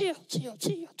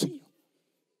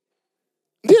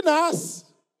 Ndinhasi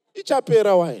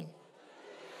ichapera wine.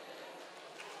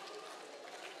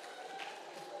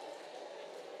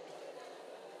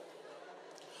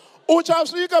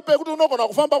 Uchasvika pekuti unogona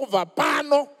kufamba kubva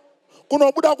pano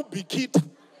kunobuda kubhikita.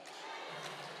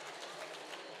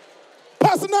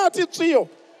 Pasina ati tsiyo.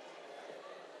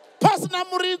 Pasina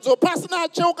muridzo, pasina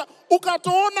cheuka.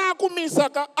 Ukatoona akumisa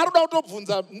arikuda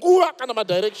kutobvunza nguva kana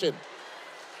madirection.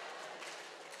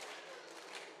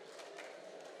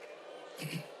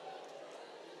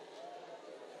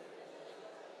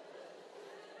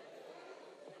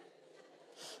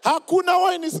 Hakuna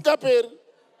wine isikaperi.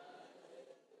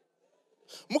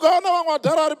 Mukaona vamwe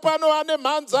vadhara vari pano vane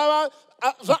mhanza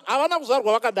havana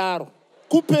kuzvarwa vakadaro.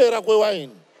 Kupera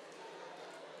kwewaini.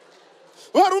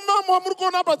 Varume vamwe muri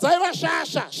kuona padzaiva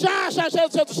shasha.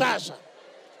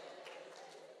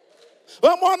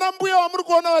 Vamwe vana mbuya vamuri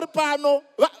kuona vari pano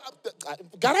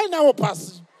garai navo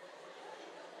pasi.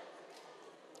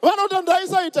 Vanoti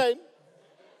ndaisaita ini.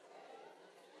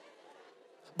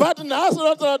 But nhasi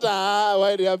unotaura kuti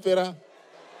waini yapera.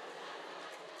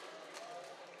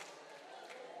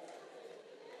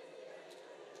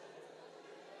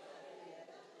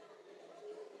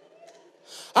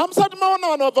 Hamusati maona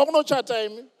vanhu vabva kunochata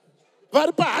imi.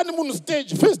 Vari pahoneymoon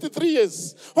stage, first 3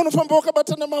 years. Vanofamba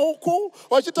vakabatana maoko,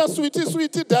 vachiita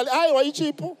sweetie, dali, aiwa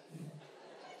ichipo.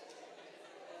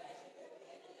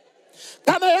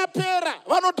 Kana yapera,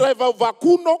 vanodriva kubva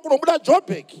kuno kunobuda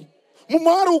Joburg.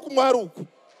 Mumwari uku.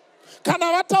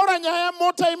 Kana vataura nyaya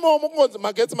mota imomo kungonzi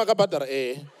magetsi makabhadhara.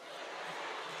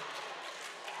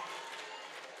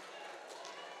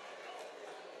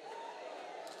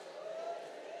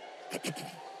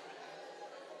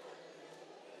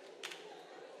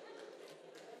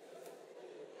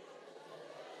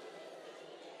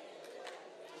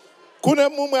 Kune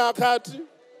mumwe akati,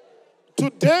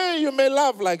 today you may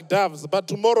laugh like doves, but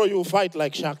tomorrow you fight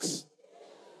like sharks.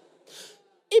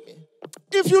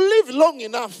 If you live long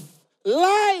enough,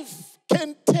 life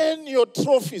can turn your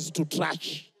trophies to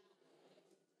trash.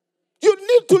 You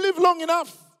need to live long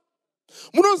enough.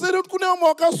 Munoziva kuti kune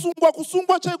vamwe vakasungwa,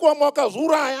 kusungwa chaiko vamwe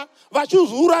vakazuraya,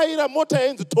 vachizurayira mota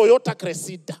yenzi Toyota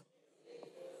Cressida.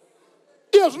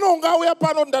 Iyo zvino ungauya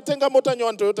pano ndatenga mota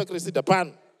nyowani Toyota Cressida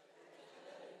pano.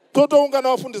 Totoungana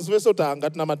vafundisi vese kuti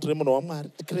hangatina madhiremono waMwari.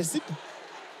 Cressida.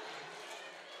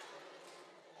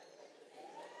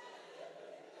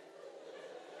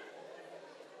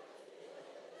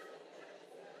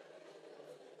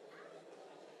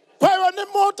 Paiva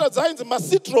nemota dzainzi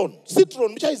maCitron.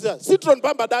 Citron, muchaiziva? Citron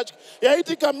bamba dachi.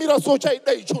 Yaiti ikamira so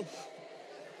chaida icho.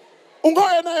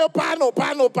 Ungauya nayo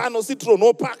pano Citron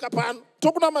opaka pano.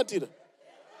 Tokunamatira.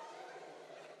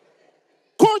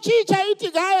 Kochi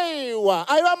chaitika aiwa.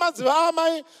 Aiva madziva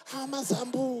amai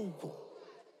amazambuko.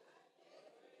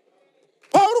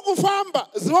 Pauri kufamba,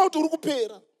 ziva kuti uri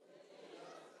kupera.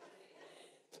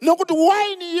 Nokuti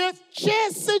wine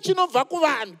yechese chinobva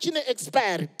kuvanhu chine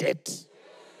expiry date.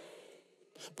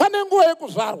 Pane nguva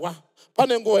yekuzvarwa,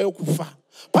 pane nguva yekufa,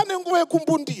 pane nguva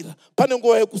yekumbundira, pane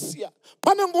nguva yekusiya,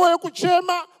 pane nguva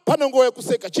yekuchema, pane nguva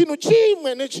yekuseka. Chinhu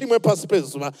chimwe nechimwe pasi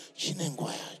pezuva chine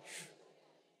nguva yacho.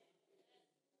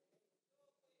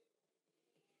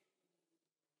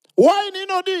 Wine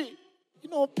inodi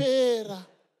inopera.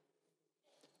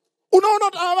 Unoona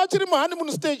kuti ava vachiri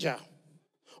muhoneymoon stage.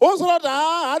 Wozora kuti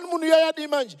honeymoon iya yadii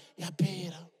manje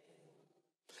yapera.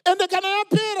 Ende kana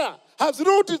yapera,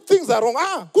 hazvirevi kuti things are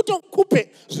wrong.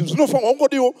 Kutokupe zvinhu zvinofanirwa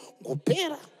kungodiwo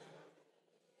ngopera.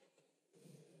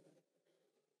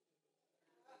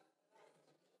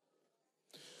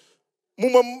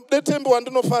 Mumwe mudetembi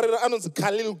wandinofarira anonzi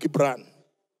Khalil Gibran.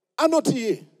 Anoti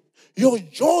iye, your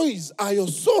joys are your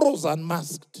sorrows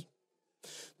unmasked.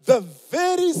 The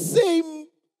very same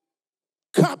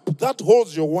cup that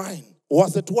holds your wine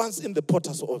was at once in the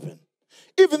potter's oven.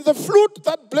 Even the flute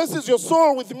that blesses your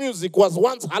soul with music was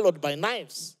once hallowed by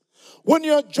knives. When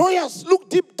you are joyous, look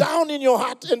deep down in your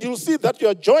heart and you'll see that you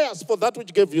are joyous for that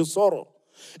which gave you sorrow.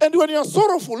 And when you are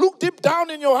sorrowful, look deep down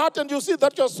in your heart and you'll see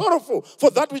that you are sorrowful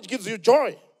for that which gives you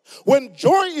joy. When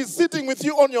joy is sitting with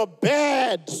you on your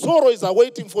bed, sorrow is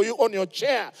awaiting for you on your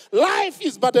chair. Life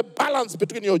is but a balance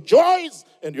between your joys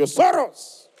and your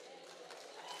sorrows.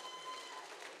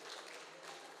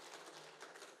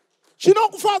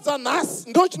 Chinokufadza nhasi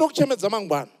ndo chinokuchemedza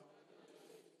mangwana.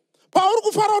 Pauri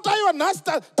kufara kuti aiwa nhasi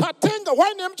tatenga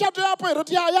waini yemuchato yapo here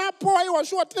kuti yapo aiwa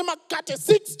shuwa tine makate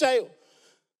 6 chaiwo.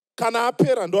 Kana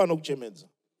apera ndo anokuchemedza.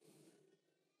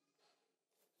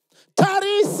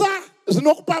 Tarisa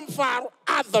zvinokupa mufaro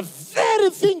are the very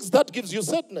things that gives you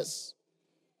sadness.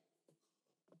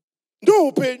 Ndo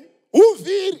upenyu.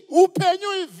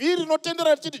 Upenyu ivhiri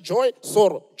inotendera richiti joy,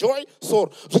 sorrow, joy,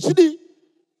 sorrow. Zvichidi.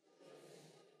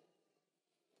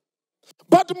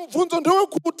 But mubvunzo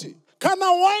ndewekuti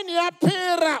kana wine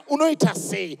yapera unoita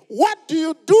sei? What do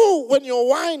you do when your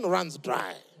wine runs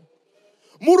dry?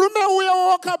 Murume uya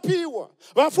wakapiwa,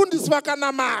 vafundisi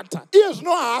vakanamata, iye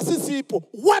zvino haasisipo.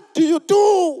 What do you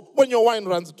do when your wine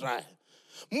runs dry?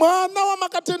 Mwana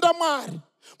wamakatenda Mwari,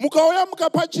 mukauya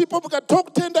mukapa chipo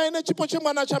mukatokutenda ine chipo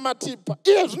chemwana chamatipa,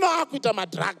 iye zvino akuita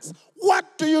madrugs. What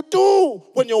do you do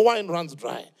when your wine runs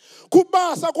dry?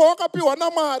 Kubasa kwawakapiwa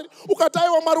naMwari,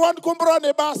 ukataiwa Mwari wandikomborwa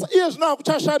nebasa, iye zvino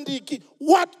hakuchashandiki.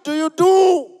 What do you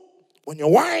do when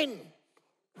your wine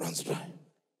runs dry?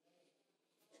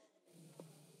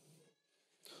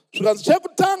 Zvikanzi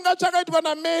chekutanga chakaitwa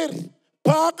naMary,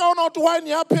 paakaona kuti wine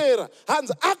yapera,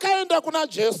 hanzi akaenda kuna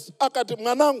Jesu akati,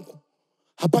 mwanangu,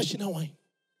 hapachina wine.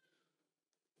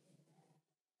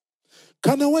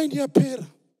 Kana wine yapera,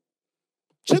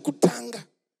 chekutanga,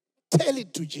 tell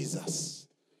it to Jesus.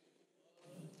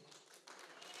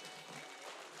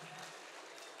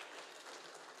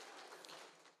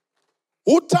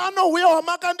 Utano huya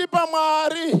wamakandipa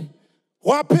Mwari,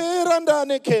 wapera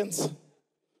ndane cancer.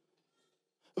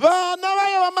 Vana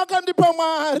vaye vamakandipa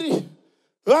Mwari,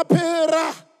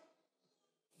 vapera.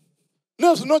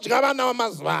 Nezvinodya vana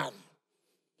vamazuvano.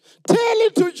 Tell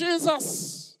it to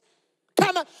Jesus.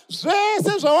 Kana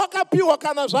zvese zvawakapiwa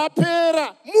kana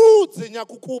zvapera, mudze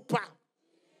nyakukupa.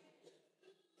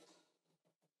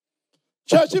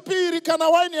 Chechipiri kana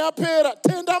waini yapera,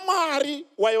 tenda Mwari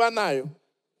waiva nayo.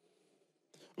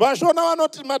 Vashona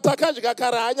vanoti matakadya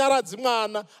kare haanyaradzi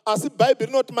mwana, asi Bhaibheri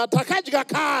rinoti matakadya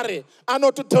kare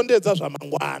anototondedza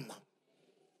zvamangwana.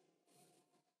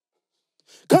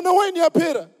 Kana waini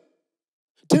yapera,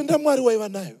 tenda Mwari waiva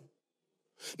nayo.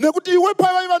 Nekuti iwe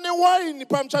pavaiva newaini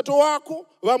pamuchato wako,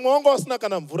 vamwe vanga vasina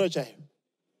kana mvura chaiyo.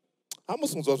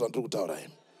 Hamusinzwa zvandiri kutaura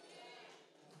imi.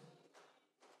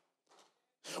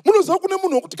 Munoziva kune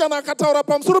munhu wokuti kana akataura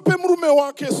pamusoro pemurume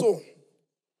wake so,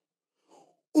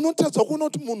 unotadza kuona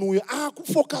kuti munhu uyu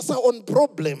akufocus on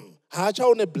problem,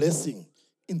 haachaone blessing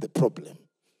in the problem.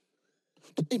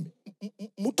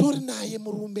 Mutori naye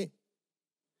murume.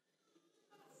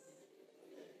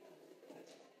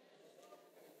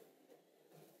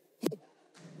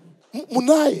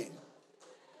 Munaye.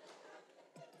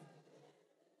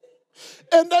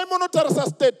 Endai munotarisa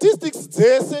statistics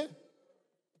dzese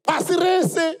pasi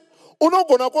rese,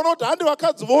 unogona kuona kuti handi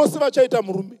vakadzi vose vachaita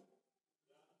murume.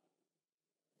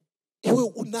 Iwe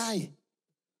unaye.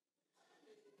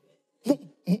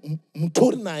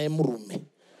 Mutori naye murume.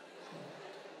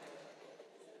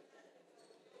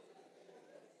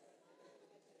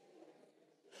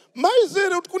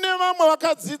 Maizere kuti kune vamwe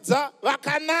vakadzidza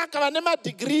vakanaka vane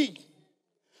madegree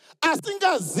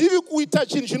asingazivi kuita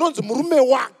chinhu chinonzi murume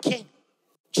wake.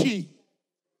 Chi?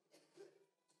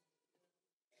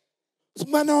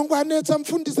 Mwana wangu anetsa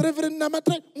mufundisi Reverend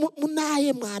Namatai,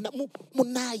 munaye mwana,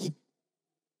 munaye.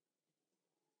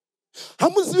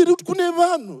 Hamuzivi kuti kune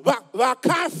vanhu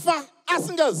vakafa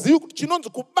asingazivi kuti chinonzi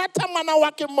kubata mwana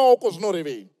wake mumaoko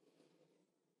zvinorevei.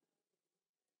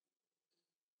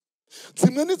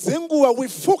 Dzimweni dzenguva we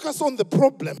focus on the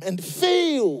problem and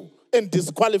fail and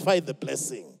disqualify the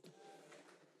blessing.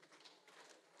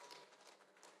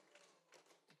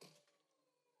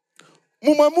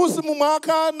 Mumwe musi mumwe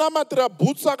akanamatira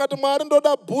bhutsu akati, Mwari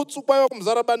ndoda bhutsu kwaiva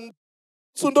kumuzarabani.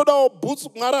 Ndodawo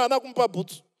bhutsu, Mwari haana kumupa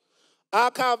bhutsu.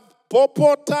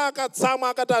 Akapopota akatsamwa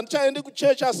akati handichaendi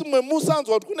kuchechi, asi mumwe musi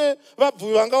anzwa kuti kune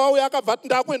vabvuvi vanga vauya akabva ati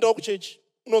ndakuendawo kuchechi.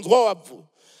 Unonzwawo vabvuvi.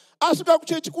 Asvika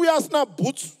kuchechi kuya asina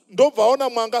bhutsu, ndobva aona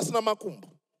mwanga asina makumbo.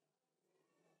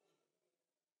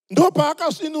 Ndopa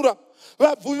akasvinura.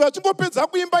 Vabvuvi vachingopedza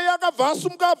kuimba iye akabva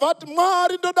asumuka abva ati,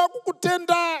 Mwari ndoda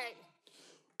kukutendai.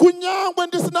 Kunyangwe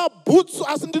ndisina bhutsu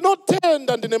asi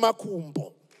ndinotenda ndine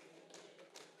makumbo.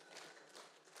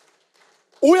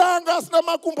 Uya anga asina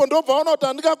makumbo ndobva aona kuti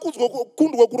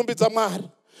handingakundwe kurumbidza Mwari.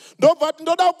 Ndobva ati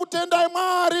ndoda kukutendai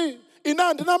Mwari, ina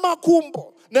handina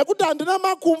makumbo. Nekuti handina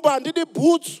makumbo handidi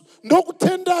bhutsu,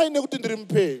 ndokutendai nekuti ndiri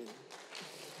mupenyu.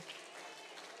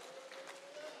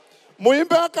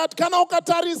 Muimbe akati kana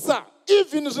ukatarisa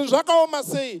even zvinhu zvakaoma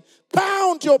sei,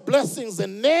 count your blessings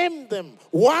and name them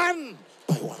one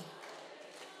by one.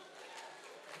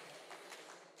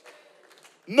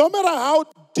 No matter how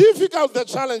difficult the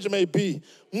challenge may be,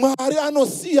 Mwari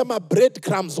anosiya ma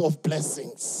breadcrumbs of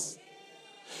blessings.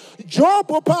 Job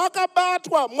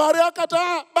paakabatwa, Mwari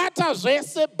akati bata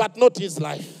zvese but not his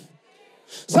life.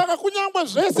 Saka kunyangwe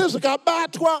zvese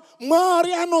zvikabatwa,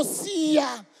 Mwari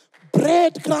anosiya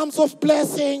breadcrumbs of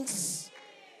blessings.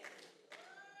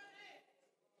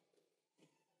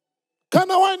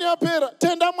 Kana wine yapera,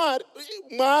 tenda Mwari.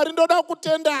 Mwari ndoda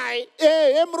kutendai.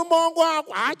 Murume wangu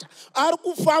wako hacha ari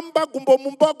kufamba gumbo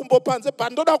mumba gumbo panze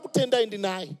pandoda kutendai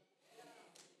ndinai.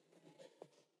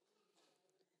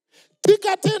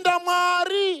 Tikatenda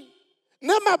Mwari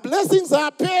nema blessings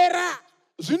apera,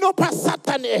 zvinopa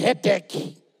Satan a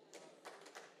headache.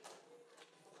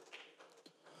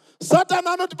 Satan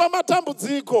anotipa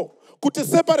matambudziko kuti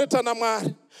separate na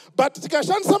Mwari. But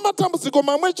tikashandisa matambudziko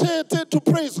mamwe chete to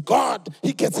praise God,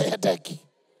 he gets a headache.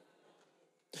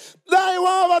 Dai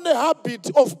wava ne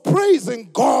habit of praising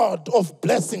God of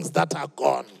blessings that are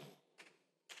gone.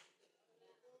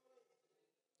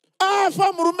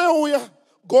 Afa murume uya,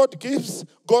 God gives,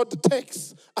 God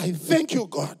takes. I thank you,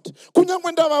 God.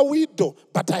 Kunyangwe ndava widow,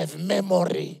 but I have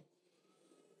memory.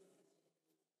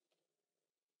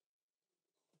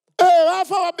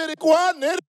 Afa waberekuwa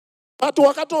neri. Batu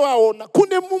wakatovaona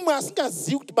kune mumwe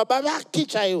asingazivi kuti baba vake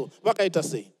chaivo vakaita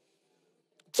sei.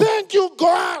 Thank you,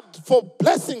 God, for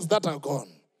blessings that are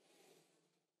gone.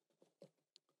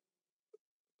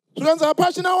 Zvikanzi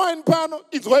hapachina wine pano,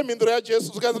 inzwai mhinduro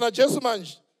yaJesu. Zvikanzi naJesu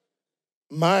manje,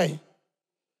 mai,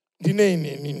 ndinei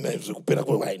neni naizvo kupera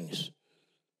kwewaini izvi.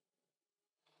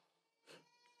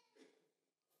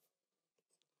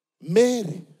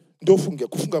 Mary, ndofunge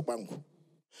kufunga kwangu,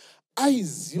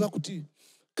 aiziva kuti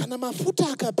kana mafuta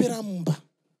akapera mumba,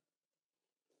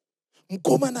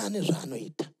 mukomana ane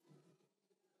zvaanoita.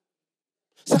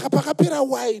 Saka pakapera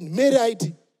wine, Mary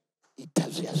aiti, ita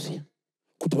zviya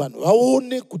kuti vanhu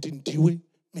vaone kuti ndiwe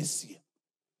Messiah.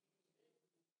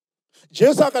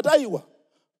 Jesu akati aiwa,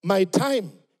 my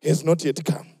time has not yet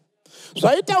come.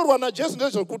 Zvaitaurwa naJesu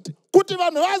ndezvokuti kuti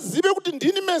vanhu vazive kuti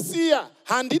ndini Messiah,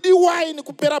 handidi wine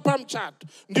kupera pamuchato.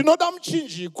 Ndinoda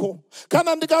muchinjiko.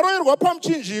 Kana ndikaroerwa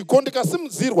pamuchinjiko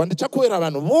ndikasimudzirwa, ndichakohera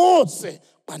vanhu vose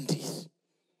kwandiri.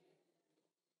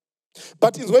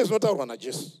 But inzwai zvinotaurwa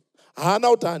naJesu. Haana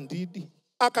kuti handidi.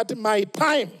 Akati my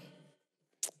time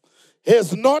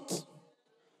has not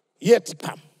yet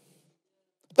come.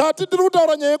 Tati tiri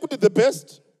kutaura nyaya yekuti the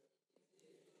best.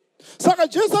 Saka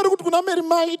Jesu ari kuti kuna Mary,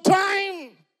 my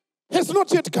time has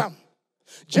not yet come.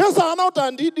 Jesu haana kuti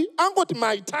handidi, angoti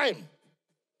my time.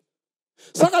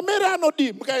 Saka Mary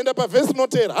anodi, mukaenda pavhesi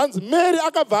notera, hanzi Mary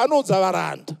akabva anoudza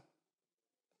varanda.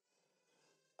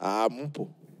 Mupo.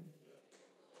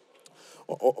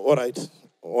 All right,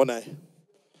 onai.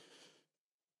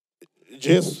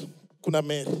 Jesu kuna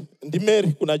Mary, ndi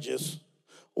Mary kuna Jesu.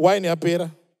 Wine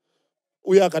yapera,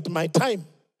 uya akati my time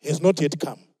has not yet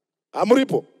come.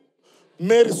 Amuripo.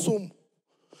 Mary sumu.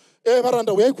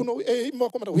 Varanda, uyai kuno,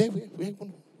 makomanda, uyai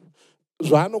kuno.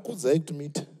 Zvanokudzai kuti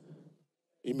muite.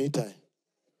 Imitai.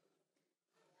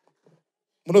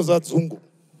 Munoziva dzungu.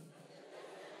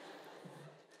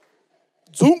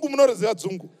 Dzungu munoriziva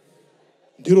dzungu.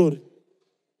 Ndirori.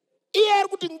 Iye ari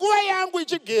kuti nguva yangu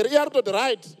ichigere, iye ari kutoti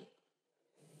right.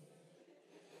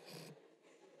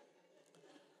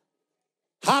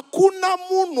 Hakuna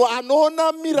munhu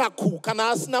anoona miracle kana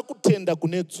asina kutenda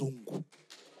kune dzungu.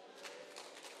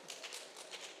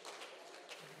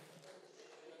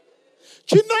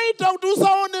 Chinoita kuti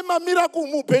usaone mamiracle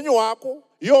muupenyu hwako,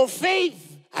 your faith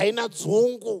haina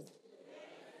dzungu.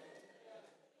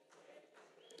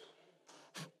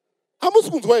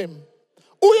 Hamusi kunzwa imi.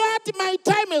 Uya ati my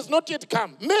time has not yet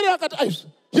come. Mary akati aizvo,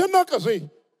 yanaka zvei.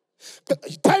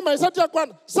 Time haisati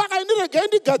yakwana. Saka indiregai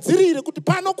ndigadzirire kuti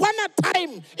panokwana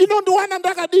time inondiwana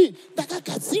ndakadii,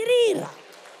 ndakagadzirira.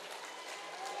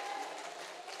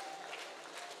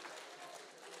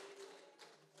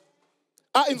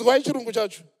 Inzwai chirungu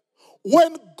chacho.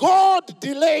 When God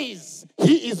delays,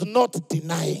 he is not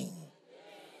denying.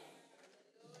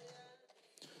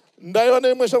 Ndaiona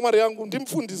imwe shamwari yangu,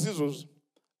 ndimufundisi izvozvo.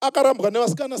 Akarambwa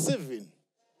nevasikana 7.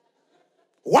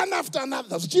 One after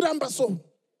another, zvichiramba so.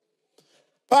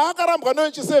 Paakarambwa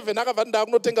newechi7 akabva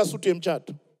ndakunotenga sutu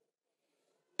yemuchato.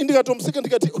 Indikatomusika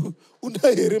ndikati,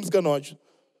 unai here musikana wacho?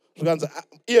 Zvikanzi,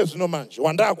 iye zvino manje,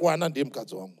 wandakuwana ndiye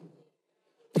mukadzi wangu.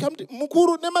 Ndikamati,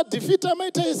 mukuru nemadhifita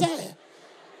maita Isaya.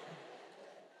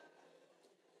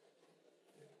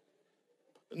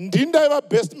 Ndindaiva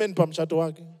best man pamuchato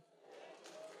wake.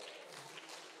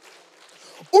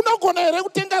 Unogona here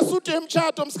kutenga suti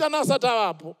yemuchato musikana asati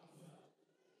avapo.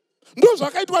 Ndo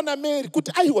zvakaitwa naMary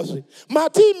kuti aiwazve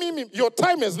mati mimi, your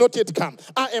time has not yet come.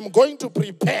 I am going to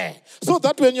prepare so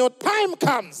that when your time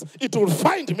comes it will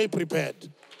find me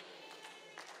prepared.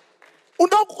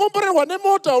 Unoda kukomborerwa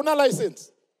nemota hauna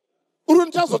license. Uri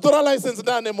ndichazotora license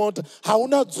ndaane mota.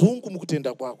 Hauna dzungu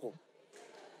mukutenda kwako.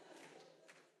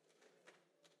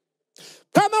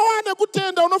 Kana wane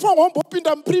kutenda unofanirwa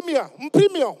kumbopinda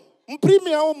mupremium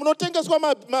munotengeswa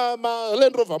ma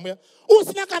Land Rover muya.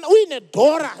 Usina kana uine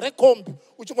dhora rekombi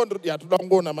uchingondoti toda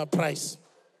kungoona maprice.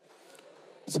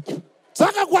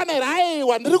 Dzakakwana here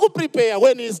aiwa ndiri kuprepare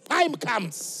when his time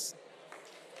comes.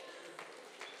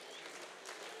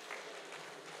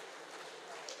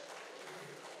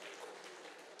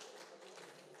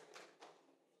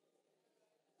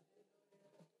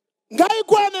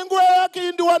 Ngaikwane nguva yake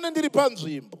indiwane ndiri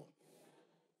panzvimbo.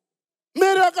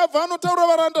 Mary akabva anotaura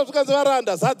varanda zvikanzi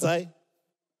varanda zadzai.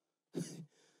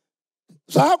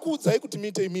 Zvaakuudzai kuti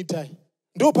mitai.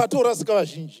 Ndo patorasika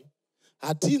vazhinji.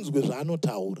 Hatinzwe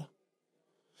zvaanotaura.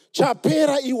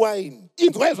 Chapera iwaini.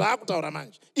 Inzwai zvaakutaura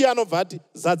manje. Iye anobva ati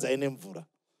zadzai nemvura.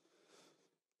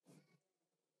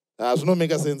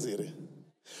 Zvinomeka sense here.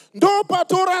 Ndo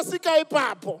patorasika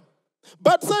ipapo.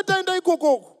 But sataenda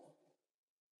ikokoko.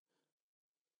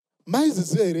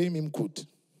 Maizviziva here imi mkuti.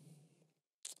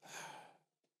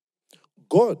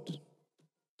 God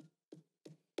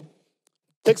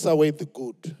takes away the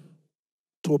good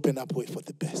to open up way for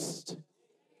the best.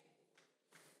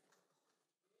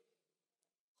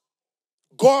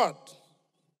 God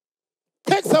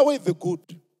takes away the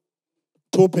good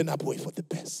to open up way for the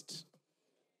best.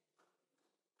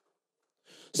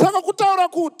 Saka kutaura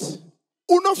kuti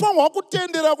unofanirwa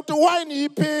kutendera kuti wine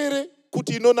ipere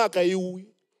kuti inonaka iuye.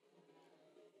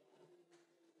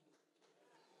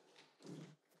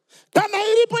 Kana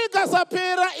iripo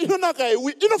ikasapera inonaka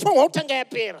iuye, inofanirwa kutanga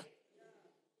yapera.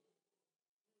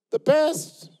 The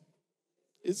best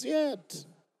is yet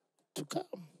to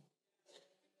come.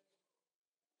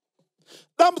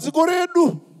 Dambudziko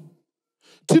redu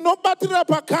tinobatira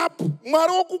pakapu,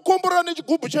 Mwari wokukomborera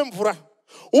nechigubhu chemvura.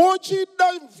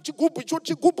 Wochida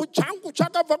chigubhu changu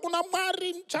chakabva kuna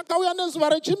Mwari, chakauya nezuva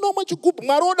rechinomwe chigubhu.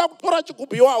 Mwari woda kutora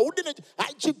chigubhu iwe haudi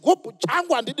chigubhu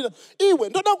changu handidi. Iwe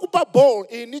ndoda kupa bowl,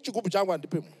 ini chigubhu changu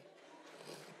handipe.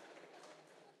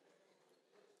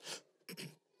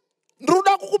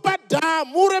 Ndoda kukupa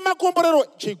dhamu remakomborero,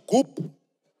 chigubhu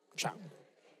changu.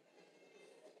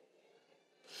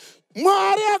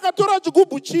 Mwari akatora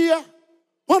chigubhu chiya,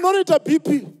 vanoita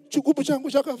BP, chigubhu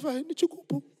changu chakafa, ini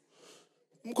chigubhu.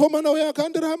 Mukomana uya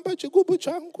akandiramba, chigubhu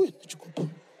changu, ini chigubhu.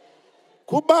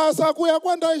 Kubasa kuya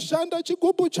kwandaishanda,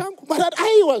 chigubhu changu. But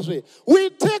aiwazve, we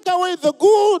take away the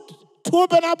good to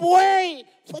open up way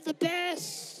for the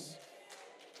best.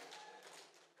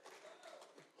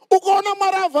 Ukaona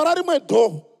Mwari avhara rimwe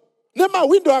door,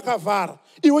 nemawindo akavhara,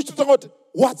 iwe chitotanga kuti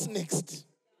what's next?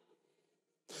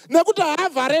 Nekuti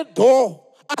haavhare door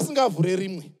asingavhure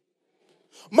rimwe.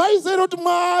 Maizero kuti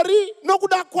Mwari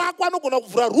nokuda kwako anogona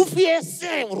kuvhura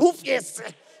roof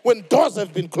yese when doors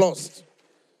have been closed.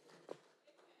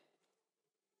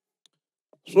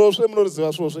 Svosve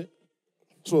munoriziva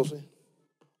svosve.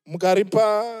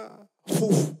 Mukaripa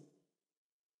fufu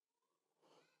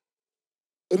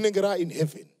rinenge in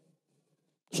heaven.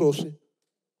 Svosve.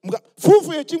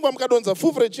 Fufu yechingwa mukadonza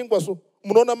fufu rechingwa so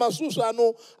munoona masusu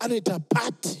anoita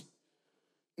pati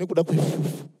nekuda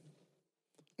kwefufu.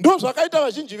 Ndo zvakaita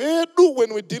vazhinji vedu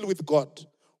when we deal with God.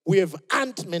 We have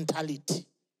ant mentality.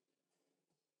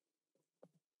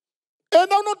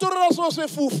 Enda unotorera sose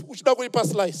fufu uchida kuipa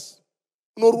slice.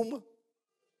 Unoruma.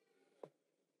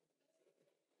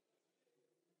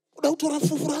 Uda kutora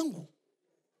fufu rangu.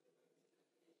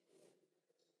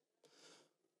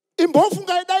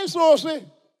 Imbofunga idai sose.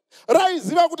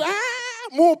 Raiziva kuti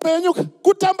muupenyu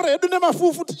kutambura hedu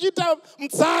nemafufu tichiita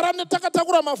mutsara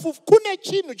netakatakura mafufu kune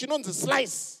chinhu chinonzi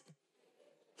slice.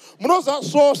 Munoza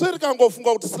sose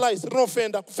rikangofunga kuti slice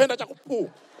rinofenda kufenda chakupu.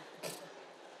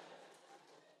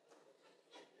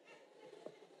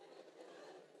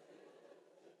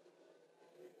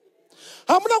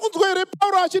 Hamuna kunzwa here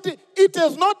Pauro achiti it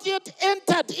has not yet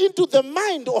entered into the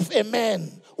mind of a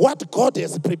man what God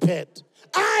has prepared.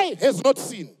 Eye has not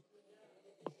seen.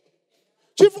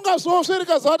 Chifunga sose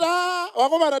rikazati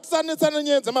wakomana tisanetsana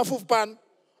nyaya dzemafufu pano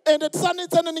ende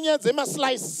tisanetsana nenyaya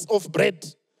dzema-slice of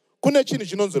bread. Kune chinhu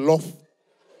chinonzi loaf.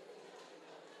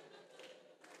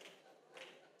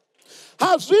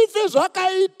 Hazvife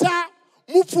zvakaita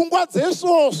mupfungwa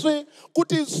dzesoswe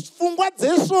kuti pfungwa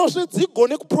dzesoswe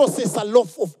dzigone kuprocessa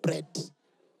loaf of bread.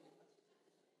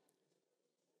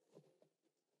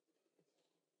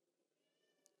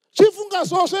 chifunga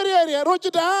sosvereri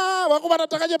rochiti vakuvana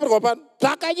takanyeperwa pano.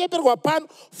 Takanyeperwa pano.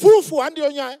 Fufu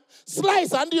handiyo nyaya.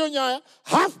 Slice handiyo nyaya.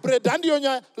 Half bread handiyo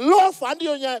nyaya. Loaf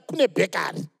handiyo nyaya. Kune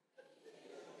bakery.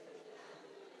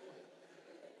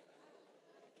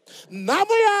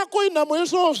 Nhamo yako inhamo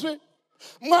yesvosve.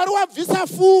 Mwari wabvisa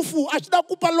fufu achida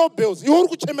kupa lobels. Iwe uri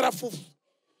kuchemera fufu.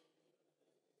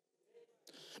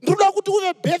 Ndoda kuti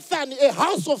uve Bethany, a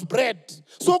house of bread.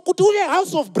 So kuti uve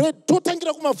house of bread,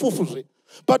 totangira kumafufu zve.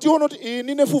 But you not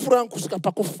ini nefufu rangu kusvika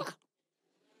pakufa.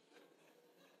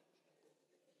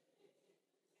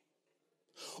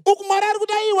 Uku Mwari ari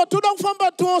kuti aiwa toda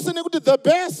kufamba tose nekuti the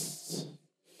best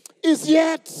is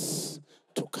yet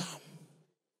to come.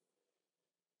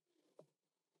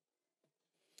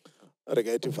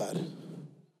 Regai tifare.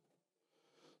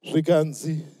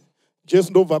 Zvikanzi Jesu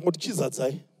ndobva kuti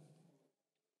chizadzai.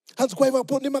 Hanzi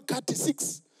kwaivapo nemakati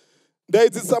 6.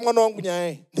 Ndaidzidzisa mwana wangu nyaya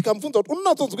iyi. Ndikamubvunza kuti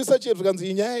unonatsonzwisa chii? Zvikanzi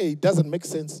iyi nyaya iyi doesn't make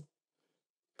sense.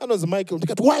 Anonzi Michael.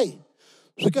 Ndikati why?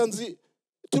 Zvikanzi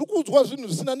tiri kuudzwa zvinhu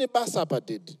zvisina nebasa apa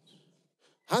dedi.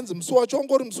 Hanzi musi wacho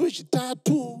ungori musi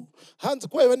wechitatu. Hanzi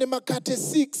kwaiva nemakate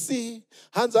 6.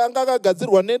 Hanzi anga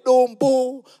akagadzirwa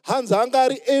nedombo. Hanzi anga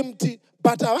ari empty.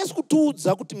 But havasi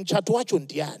kutiudza kuti muchato wacho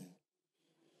ndiani.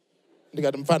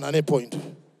 Ndikati mufana ane point.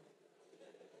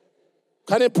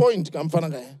 Kane point kamufana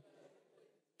kaya.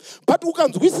 But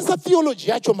ukanzwisisa theology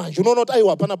yacho manje unoona kuti aiwa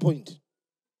hapana point.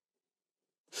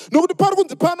 Nokuti pari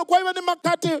kunzi pano kwaiva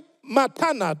nemakate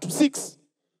matanhatu 6.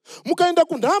 Mukaenda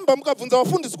kunhamba mukabvunza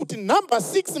vafundisi kuti number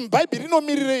 6 mubhaibheri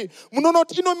inomirirei, munoona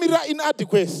kuti inomirira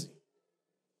inadequacy.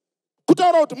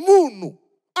 Kutaura kuti munhu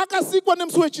akasikwa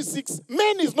nemusi wechi6,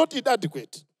 man is not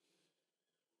inadequate.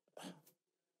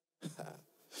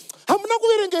 Hamuna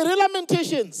kuverenga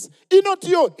Lamentations.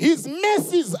 Inotiyo, his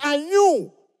mercies are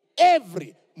new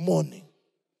every morning.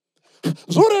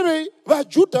 Zorevei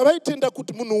vaJudha vaitenda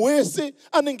kuti munhu wese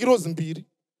ane ngirozi mbiri.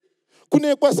 Kune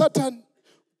yekwa Satani,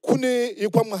 kune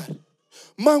yekwa Mwari.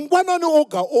 Mangwanani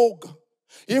oga oga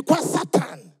yekwa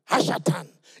Satani,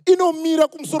 Hashatani, inomira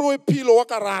kumusoro wepilo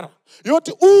wakarara.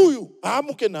 Yoti uyu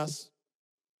haamuke nhasi.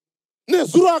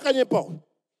 Nezuro akanyepawo.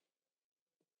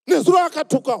 Nezuro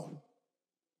akatukawo.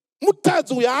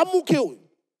 Mutadzi uyu haamuke uyu.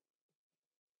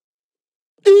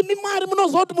 Imi Mwari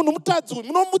munoziva kuti munhu mutadzi uyu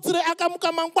munomutsire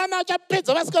akamuka mangwana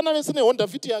achapedza vasikana vese neHonda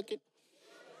Fit yake.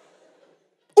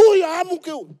 Uyu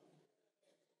haamuke uyu.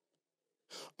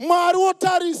 Mwari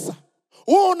wotarisa,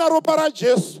 woona ropa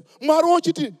raJesu. Mwari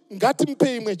wochiti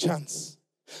ngatimupei imwe chance.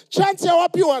 Chance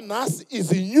yawapiwa nhasi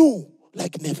is new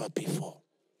like never before.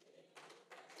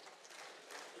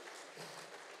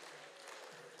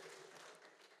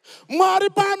 Mwari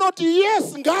panoti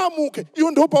yes ngaamuke.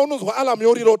 Iyo ndo paunonzwa alarm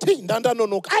yorira kuti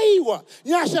ndandanonoka. Aiwa,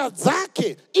 nyasha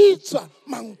dzake itsva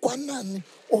mangwanani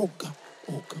oga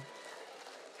oga.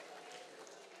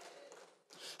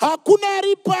 Hakuna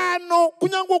ari pano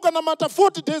kunyange ukanamata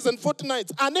 40 days and 40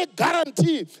 nights ane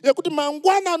guarantee yekuti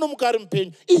mangwana anomuka ari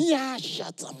mupenyu.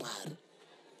 Inyasha dzaMwari.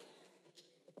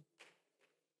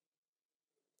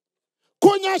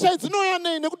 Konyasha dzinouya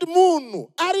nei nekuti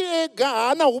munhu ari ega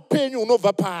haana upenyu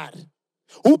unobva paari.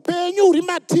 Upenyu huri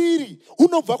matiri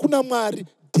unobva kuna Mwari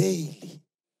daily.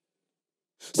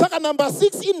 Saka number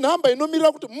 6 inhamba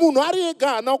inomirira kuti munhu ari ega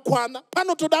haana kukwana.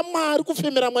 Panotoda Mwari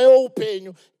kufemera mweya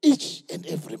weupenyu each and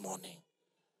every morning.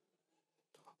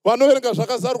 Vanoverenga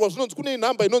zvakazarwa zvinonzi kune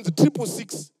inhamba inonzi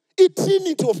 666.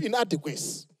 Trinity of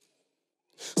inadequacy.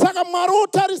 Saka Mwari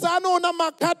otarisa anoona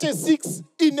makate 6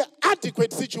 in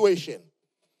adequate situation.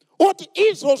 Oti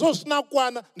izvozvo zvisina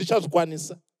kukwana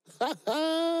ndichazvikwanisa.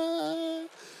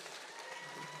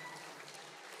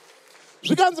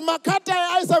 Zvikanzi makate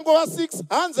aisangova 6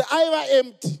 hanzi aiva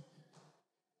empty.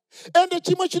 Ende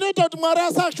chimwe chinoita kuti Mwari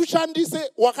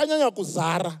asashandise wakanyanya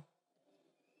kuzara.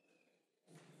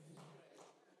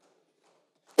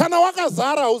 Kana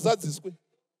wakazara hauzadziswe.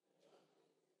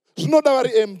 Zvinoda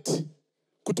vari empty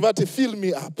kuti vati fill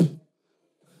me up.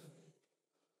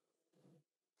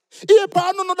 Iye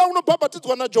paanonoda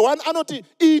unobhabhatidzwa naJohani anoti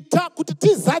ita kuti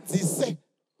tizadzise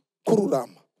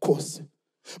kururama kwose.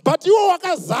 But iwe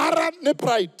wakazara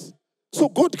nepride, so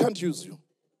God can't use you.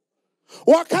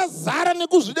 Wakazara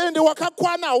nekuzvidende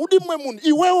wakakwana haudi mumwe munhu,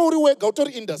 iwewe uri wega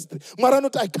utori industry. Mwari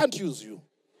anoti I can't use you.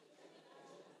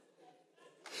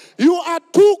 You are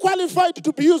too qualified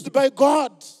to be used by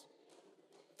God.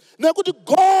 Nekuti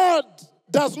God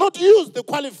does not use the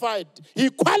qualified. He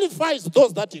qualifies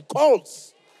those that he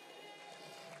calls.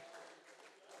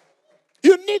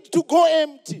 You need to go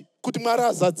empty kuti Mwari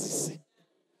azadzise.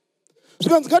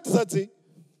 Zvikanzi ngatizadzei.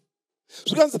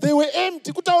 Zvikanzi they were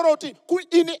empty. Kutaura kuti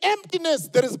in emptiness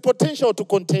there is potential to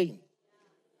contain.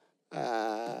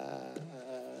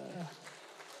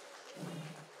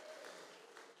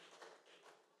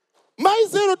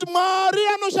 maizero kuti Mwari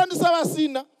anoshandisa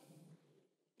vasina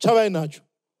chavainacho.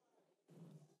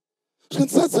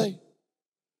 Zvikanzadzai.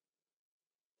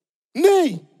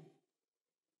 Nei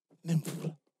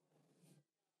nemvura.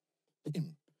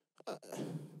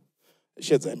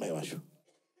 Shedzai mai vacho.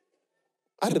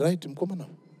 Ari right mukomana.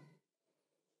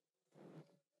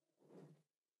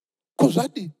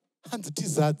 Kozvadi hanzi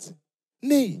tizadze.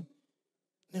 Nei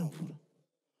nemvura.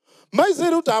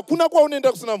 Maizere kuti hakuna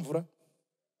kwaunoenda kusina mvura.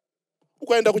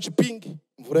 Ukaenda kuChipinge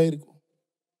mvura iriko.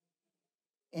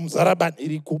 Muzarabani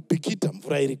iriko, Bikita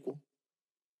mvura iriko.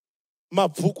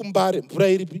 Mabvuku Mbare mvura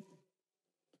iripi.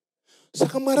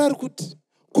 Saka Mwari ari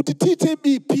kuti tiite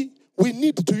BP, we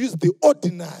need to use the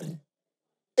ordinary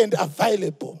and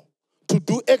available to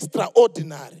do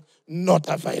extraordinary, not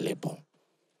available.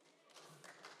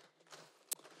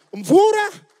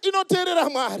 Mvura inoteerera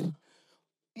Mwari.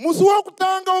 Musi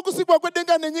wakutanga wokusikwa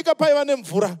kwedenga nenyika paiva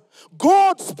nemvura.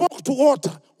 God spoke to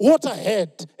water, water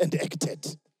heard and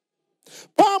acted.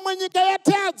 Pamwe nyika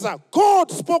yatadza,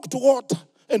 God spoke to water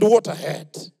and water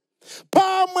heard.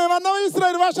 Pamwe vana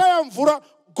vaIsraeri vashaya mvura,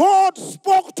 God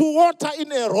spoke to water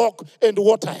in a rock and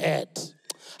water heard.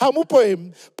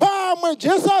 Hamupoem. Pamwe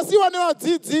Jesu asiwa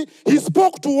nevadzidzi, he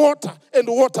spoke to water and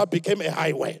water became a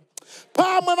highway.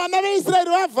 Pamwe vana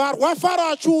vaIsraeri vavarwa,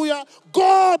 Pharaoh achiuya,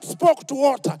 God spoke to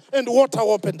water and water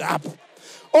opened up.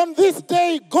 On this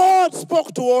day, God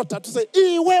spoke to water to say,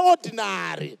 Iwe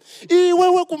ordinary,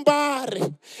 Iwe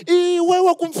wekumbari, Iwe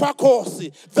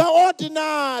wekumfakosi. The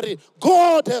ordinary,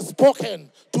 God has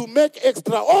spoken to make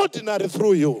extraordinary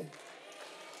through you.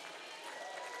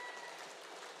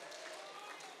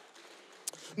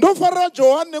 Ndofarira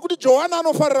Johani nekuti Johani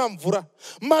anofarira mvura.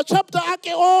 Machapter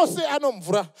ake ose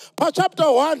anomvura. Pachapter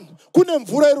 1 kune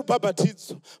mvura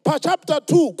irubhabhatidzo. Pachapter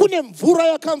 2 kune mvura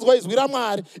yakanzwa izwi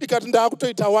raMwari ikati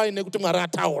ndaakutoita waini nekuti Mwari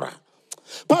ataura.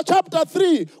 Pachapter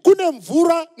 3 kune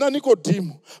mvura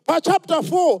naNikodhimu. Pachapter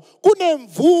 4 kune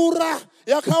mvura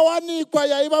yakawanikwa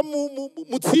yaiva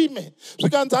mutsime.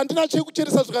 Zvikanzi handina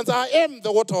chekucheresa, zvikanzi I am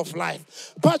the water of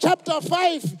life. Pachapter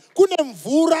 5 kune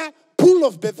mvura pool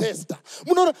of Bethesda.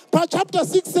 Munoona pachapter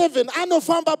 6-7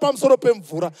 anofamba pamusoro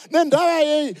pemvura. Nendava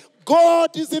yei,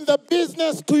 God is in the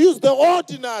business to use the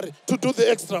ordinary to do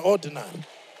the extraordinary.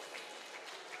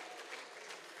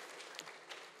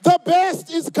 The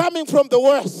best is coming from the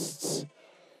worst.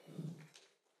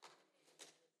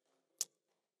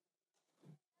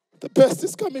 The best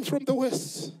is coming from the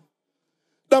worst.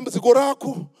 Dambudziko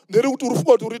rako nderekuti uri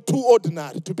kufunga kuti uri too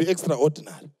ordinary to be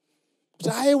extraordinary.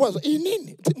 Haiwa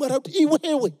inini Mwari kuti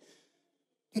iwewe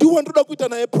ndiwe ndoda kuita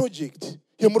naye project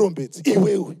yemurombedzi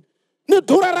iwewe.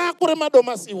 Nedhora rako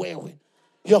remadomasi iwewe.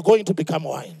 You are going to become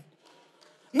wine.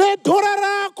 Nedhora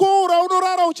rako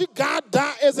raunorara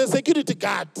uchigadha as a security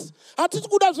guard. Hatisi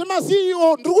kuda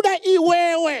zvemaCEO, ndiri kuda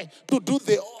iwewe to do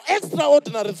the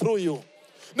extraordinary through you.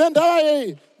 Nendava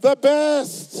yei, the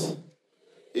best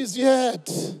is yet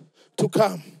to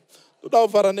come. Toda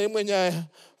kuvhara neimwe nyaya.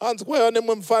 Hanzi kwaiva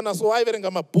nemwe mufana, so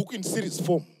aiverenga mabhuku in series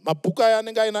form. Mabhuku aya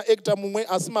anenge aina actor mumwe,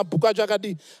 asi mabhuku acho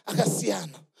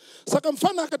akasiyana. Saka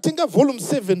mufana akatenga volume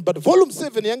 7, but volume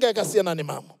 7 yanga yakasiyana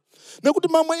nemamwe. Nekuti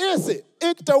mamwe ese,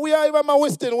 actor uya aiva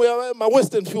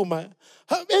ma-western film aya.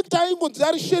 Actor aingonzi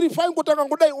ari sheriff, aingotanga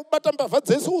ngodai ubata mbavha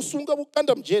dzese usunga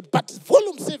ukanda mujedi. But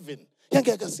volume 7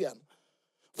 yanga yakasiyana.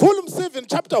 Volume 7,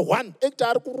 chapter 1, actor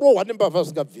ari kurohwa nembavha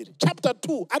zvisingabviri. Chapter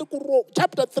 2, ari kurohwa.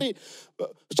 Chapter 3,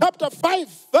 chapter 5,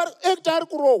 actor ari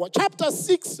kurohwa. Chapter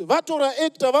 6, vatora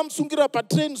actor vamusungira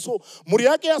patrain, so muri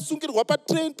yake yasungirwa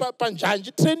patrain,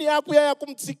 panjanji, train yako yaya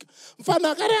kumutsika.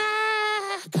 Mfana akari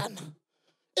kana.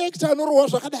 Actor anorohwa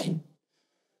zvakadai.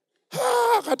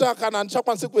 Akati kana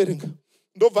handichakwanisi kuverenga.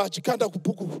 Ndobva achikanda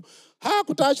kubhuku.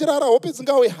 Kuti achirara hope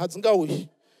dzingauyi hadzingauyi.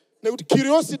 Nekuti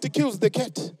curiosity kills the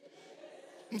cat.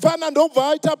 Mfana ndobva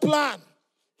aita plan.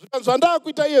 Zvandaa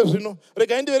kuita iye zvino,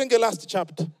 regai ndiverenge last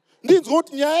chapter. Ndinzwa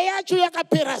kuti nyaya yacho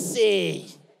yakapera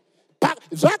sei.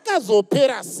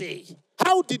 Zvakazopera sei.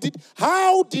 How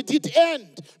did it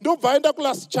end? Ndobva aenda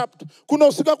kulast chapter.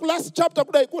 Kunosvika kulast chapter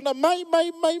kudai kuona mai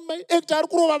actor ari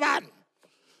kurova vanhu.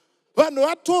 Vanhu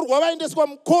vatorwa vaendeswa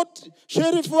mukoti.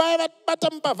 Sheriff vaya vabata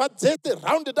mbavha dzese,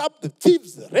 rounded up the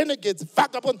thieves, renegades,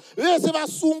 vagabonds. Vese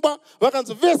vasungwa,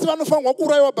 vakanzi vese vanofanirwa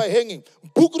kuurayiwa by hanging.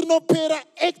 Bhuku rinopera,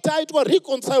 actor aitwa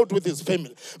reconciled with his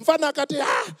family. Mfana akati,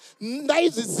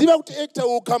 ndaiziziva kuti actor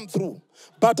will come through.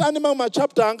 But ane mamwe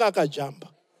machapter anga akajamba.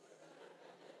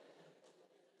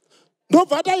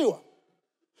 Ndobva ataiwa.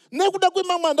 Nekuda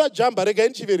kwemamwe andajamba, regai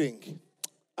ndichiverenge.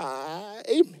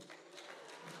 Amen.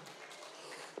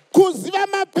 Kuziva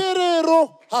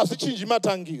maperero hazvichinji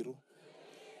matangiro.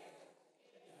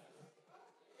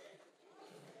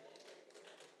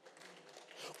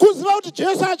 Kuziva kuti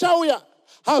Jesu achauya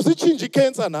hazvichinji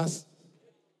cancer nhasi.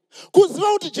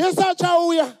 Kuziva kuti Jesu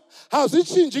achauya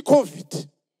hazvichinji COVID.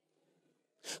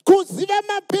 Kuziva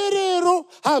maperero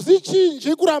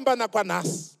hazvichinji kurambana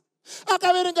kwanhasi.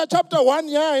 Akaverenga chapter 1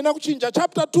 yaya haina kuchinja,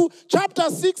 chapter 2, chapter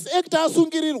 6 ekta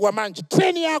asungirirwa manje.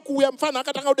 Treni yakuya mfana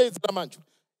akatanga kudaidzira manje.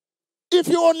 If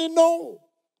you only know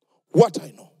what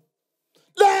I know.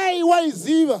 Dai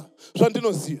waiziva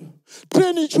zvandinoziva.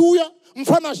 Treni chiuya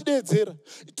mfana achidedzera.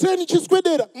 Treni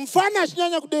chiswedera mfana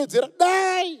achinyanya kudedzera.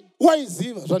 Dai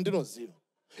waiziva zvandinoziva.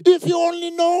 If you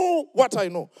only know what I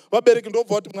know. Vabereki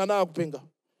ndobva kuti mwana akupenga.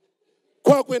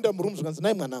 Kwakuenda murumu zvikanzi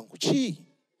nai mwanangu chii?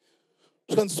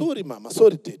 Zvikanzi sorry mama,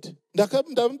 sorry dad.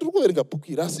 Ndiri kuverenga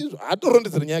bhuku iri asi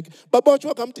hatorondedzera nyaya yake. Baba wacho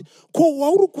vakamuti, ko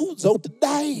wauri kuudza kuti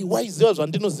dai waiziva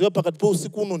zvandinoziva pakati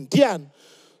peusiku uno ndiani?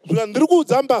 Zvikanzi ndiri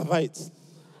kuudza mbavha idzi.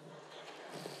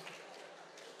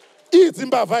 Idzi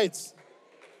mbavha idzi.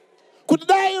 Kuti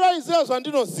dai waiziva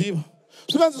zvandinoziva.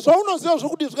 Zvikanzi zvaunoziva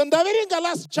zvokudii? Zvikanzi ndaverenga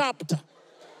last chapter.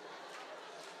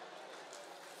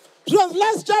 Zvikanzi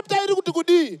last chapter iri kuti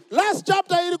kudii? Last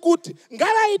chapter iri kuti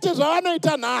ngavaite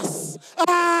zvavanoita nhasi.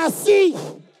 Asi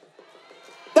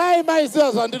dai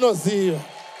maiziva zvandinoziva.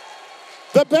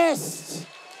 The best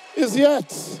is yet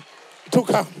to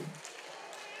come.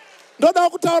 Ndoda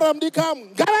kutaura mudikamu,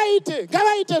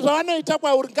 ngavaite zvavanoita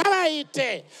kwauri,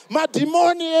 ngavaite.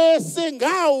 Madhimoni ese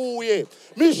ngauye,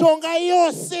 mishonga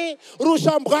yose,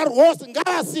 rushambwa rwose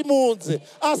ngavasimudze.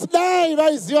 Asi dai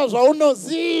vaiziva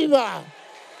zvaunoziva.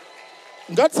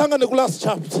 Ngatisangane kulast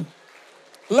chapter.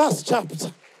 Last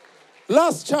chapter.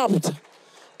 Last chapter.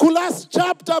 Kulast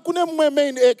chapter kune mumwe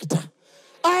main actor.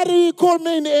 Ariko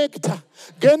main actor.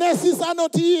 Genesis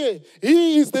anoti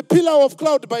he is the pillar of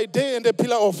cloud by day and the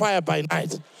pillar of fire by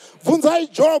night.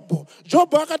 Vunzai Job.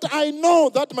 Job akati, I know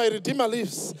that my Redeemer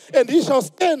lives and he shall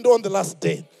stand on the last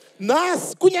day.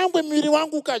 Nas kunyangwe miri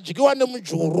wangu ukadyiwa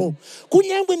nemujuru.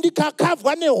 Kunyangwe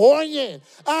ndikakavwa nehonye.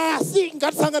 Asi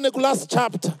ngatisangane kulast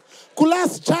chapter.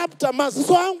 Kulast chapter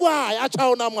maziso angu haya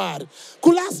achaona Mwari.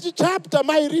 Kulast chapter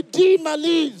my Redeemer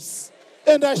lives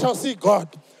and I shall see God.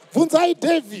 Vunzai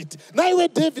David. Naiwe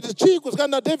David chiku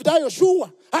zikana David ayo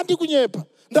shuwa. Handi kunyepa.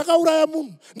 Ndakauraya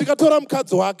munhu ndikatora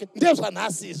mukadzi wake.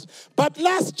 Ndezvanhasi. But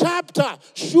last chapter,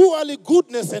 surely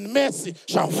goodness and mercy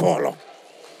shall follow.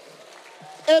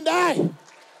 And I,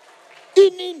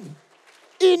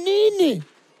 inini,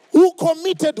 who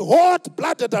committed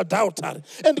hot-blooded adultery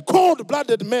and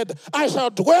cold-blooded murder, I shall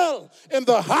dwell in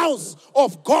the house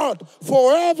of God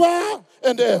forever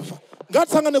and ever.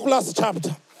 Ngatisangane kulast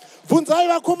chapter. Vunzai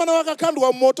vakomana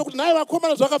vakakandwa moto kuti nai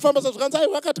vakomana zvakafamba sezvikanzi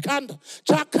vakatikanda.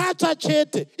 Chakacha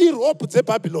chete iropu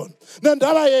dzeBhabhironi.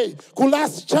 Nendava yei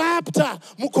kulast chapter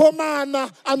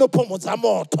mukomana anopomodza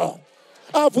moto.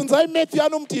 Vunzai Matthew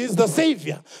anomuti he is the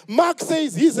savior. Mark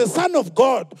says he is a son of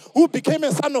God who became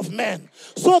a son of man,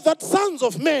 so that sons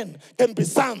of men can be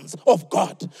sons of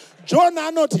God. John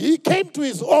anoti he came to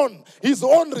his own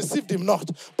received him not,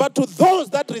 but to those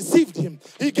that received him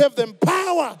he gave them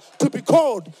power to be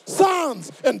called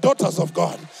sons and daughters of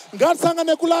God.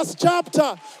 Ngatisangane kulast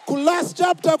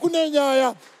chapter kune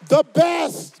nyaya, the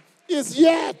best is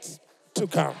yet to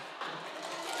come.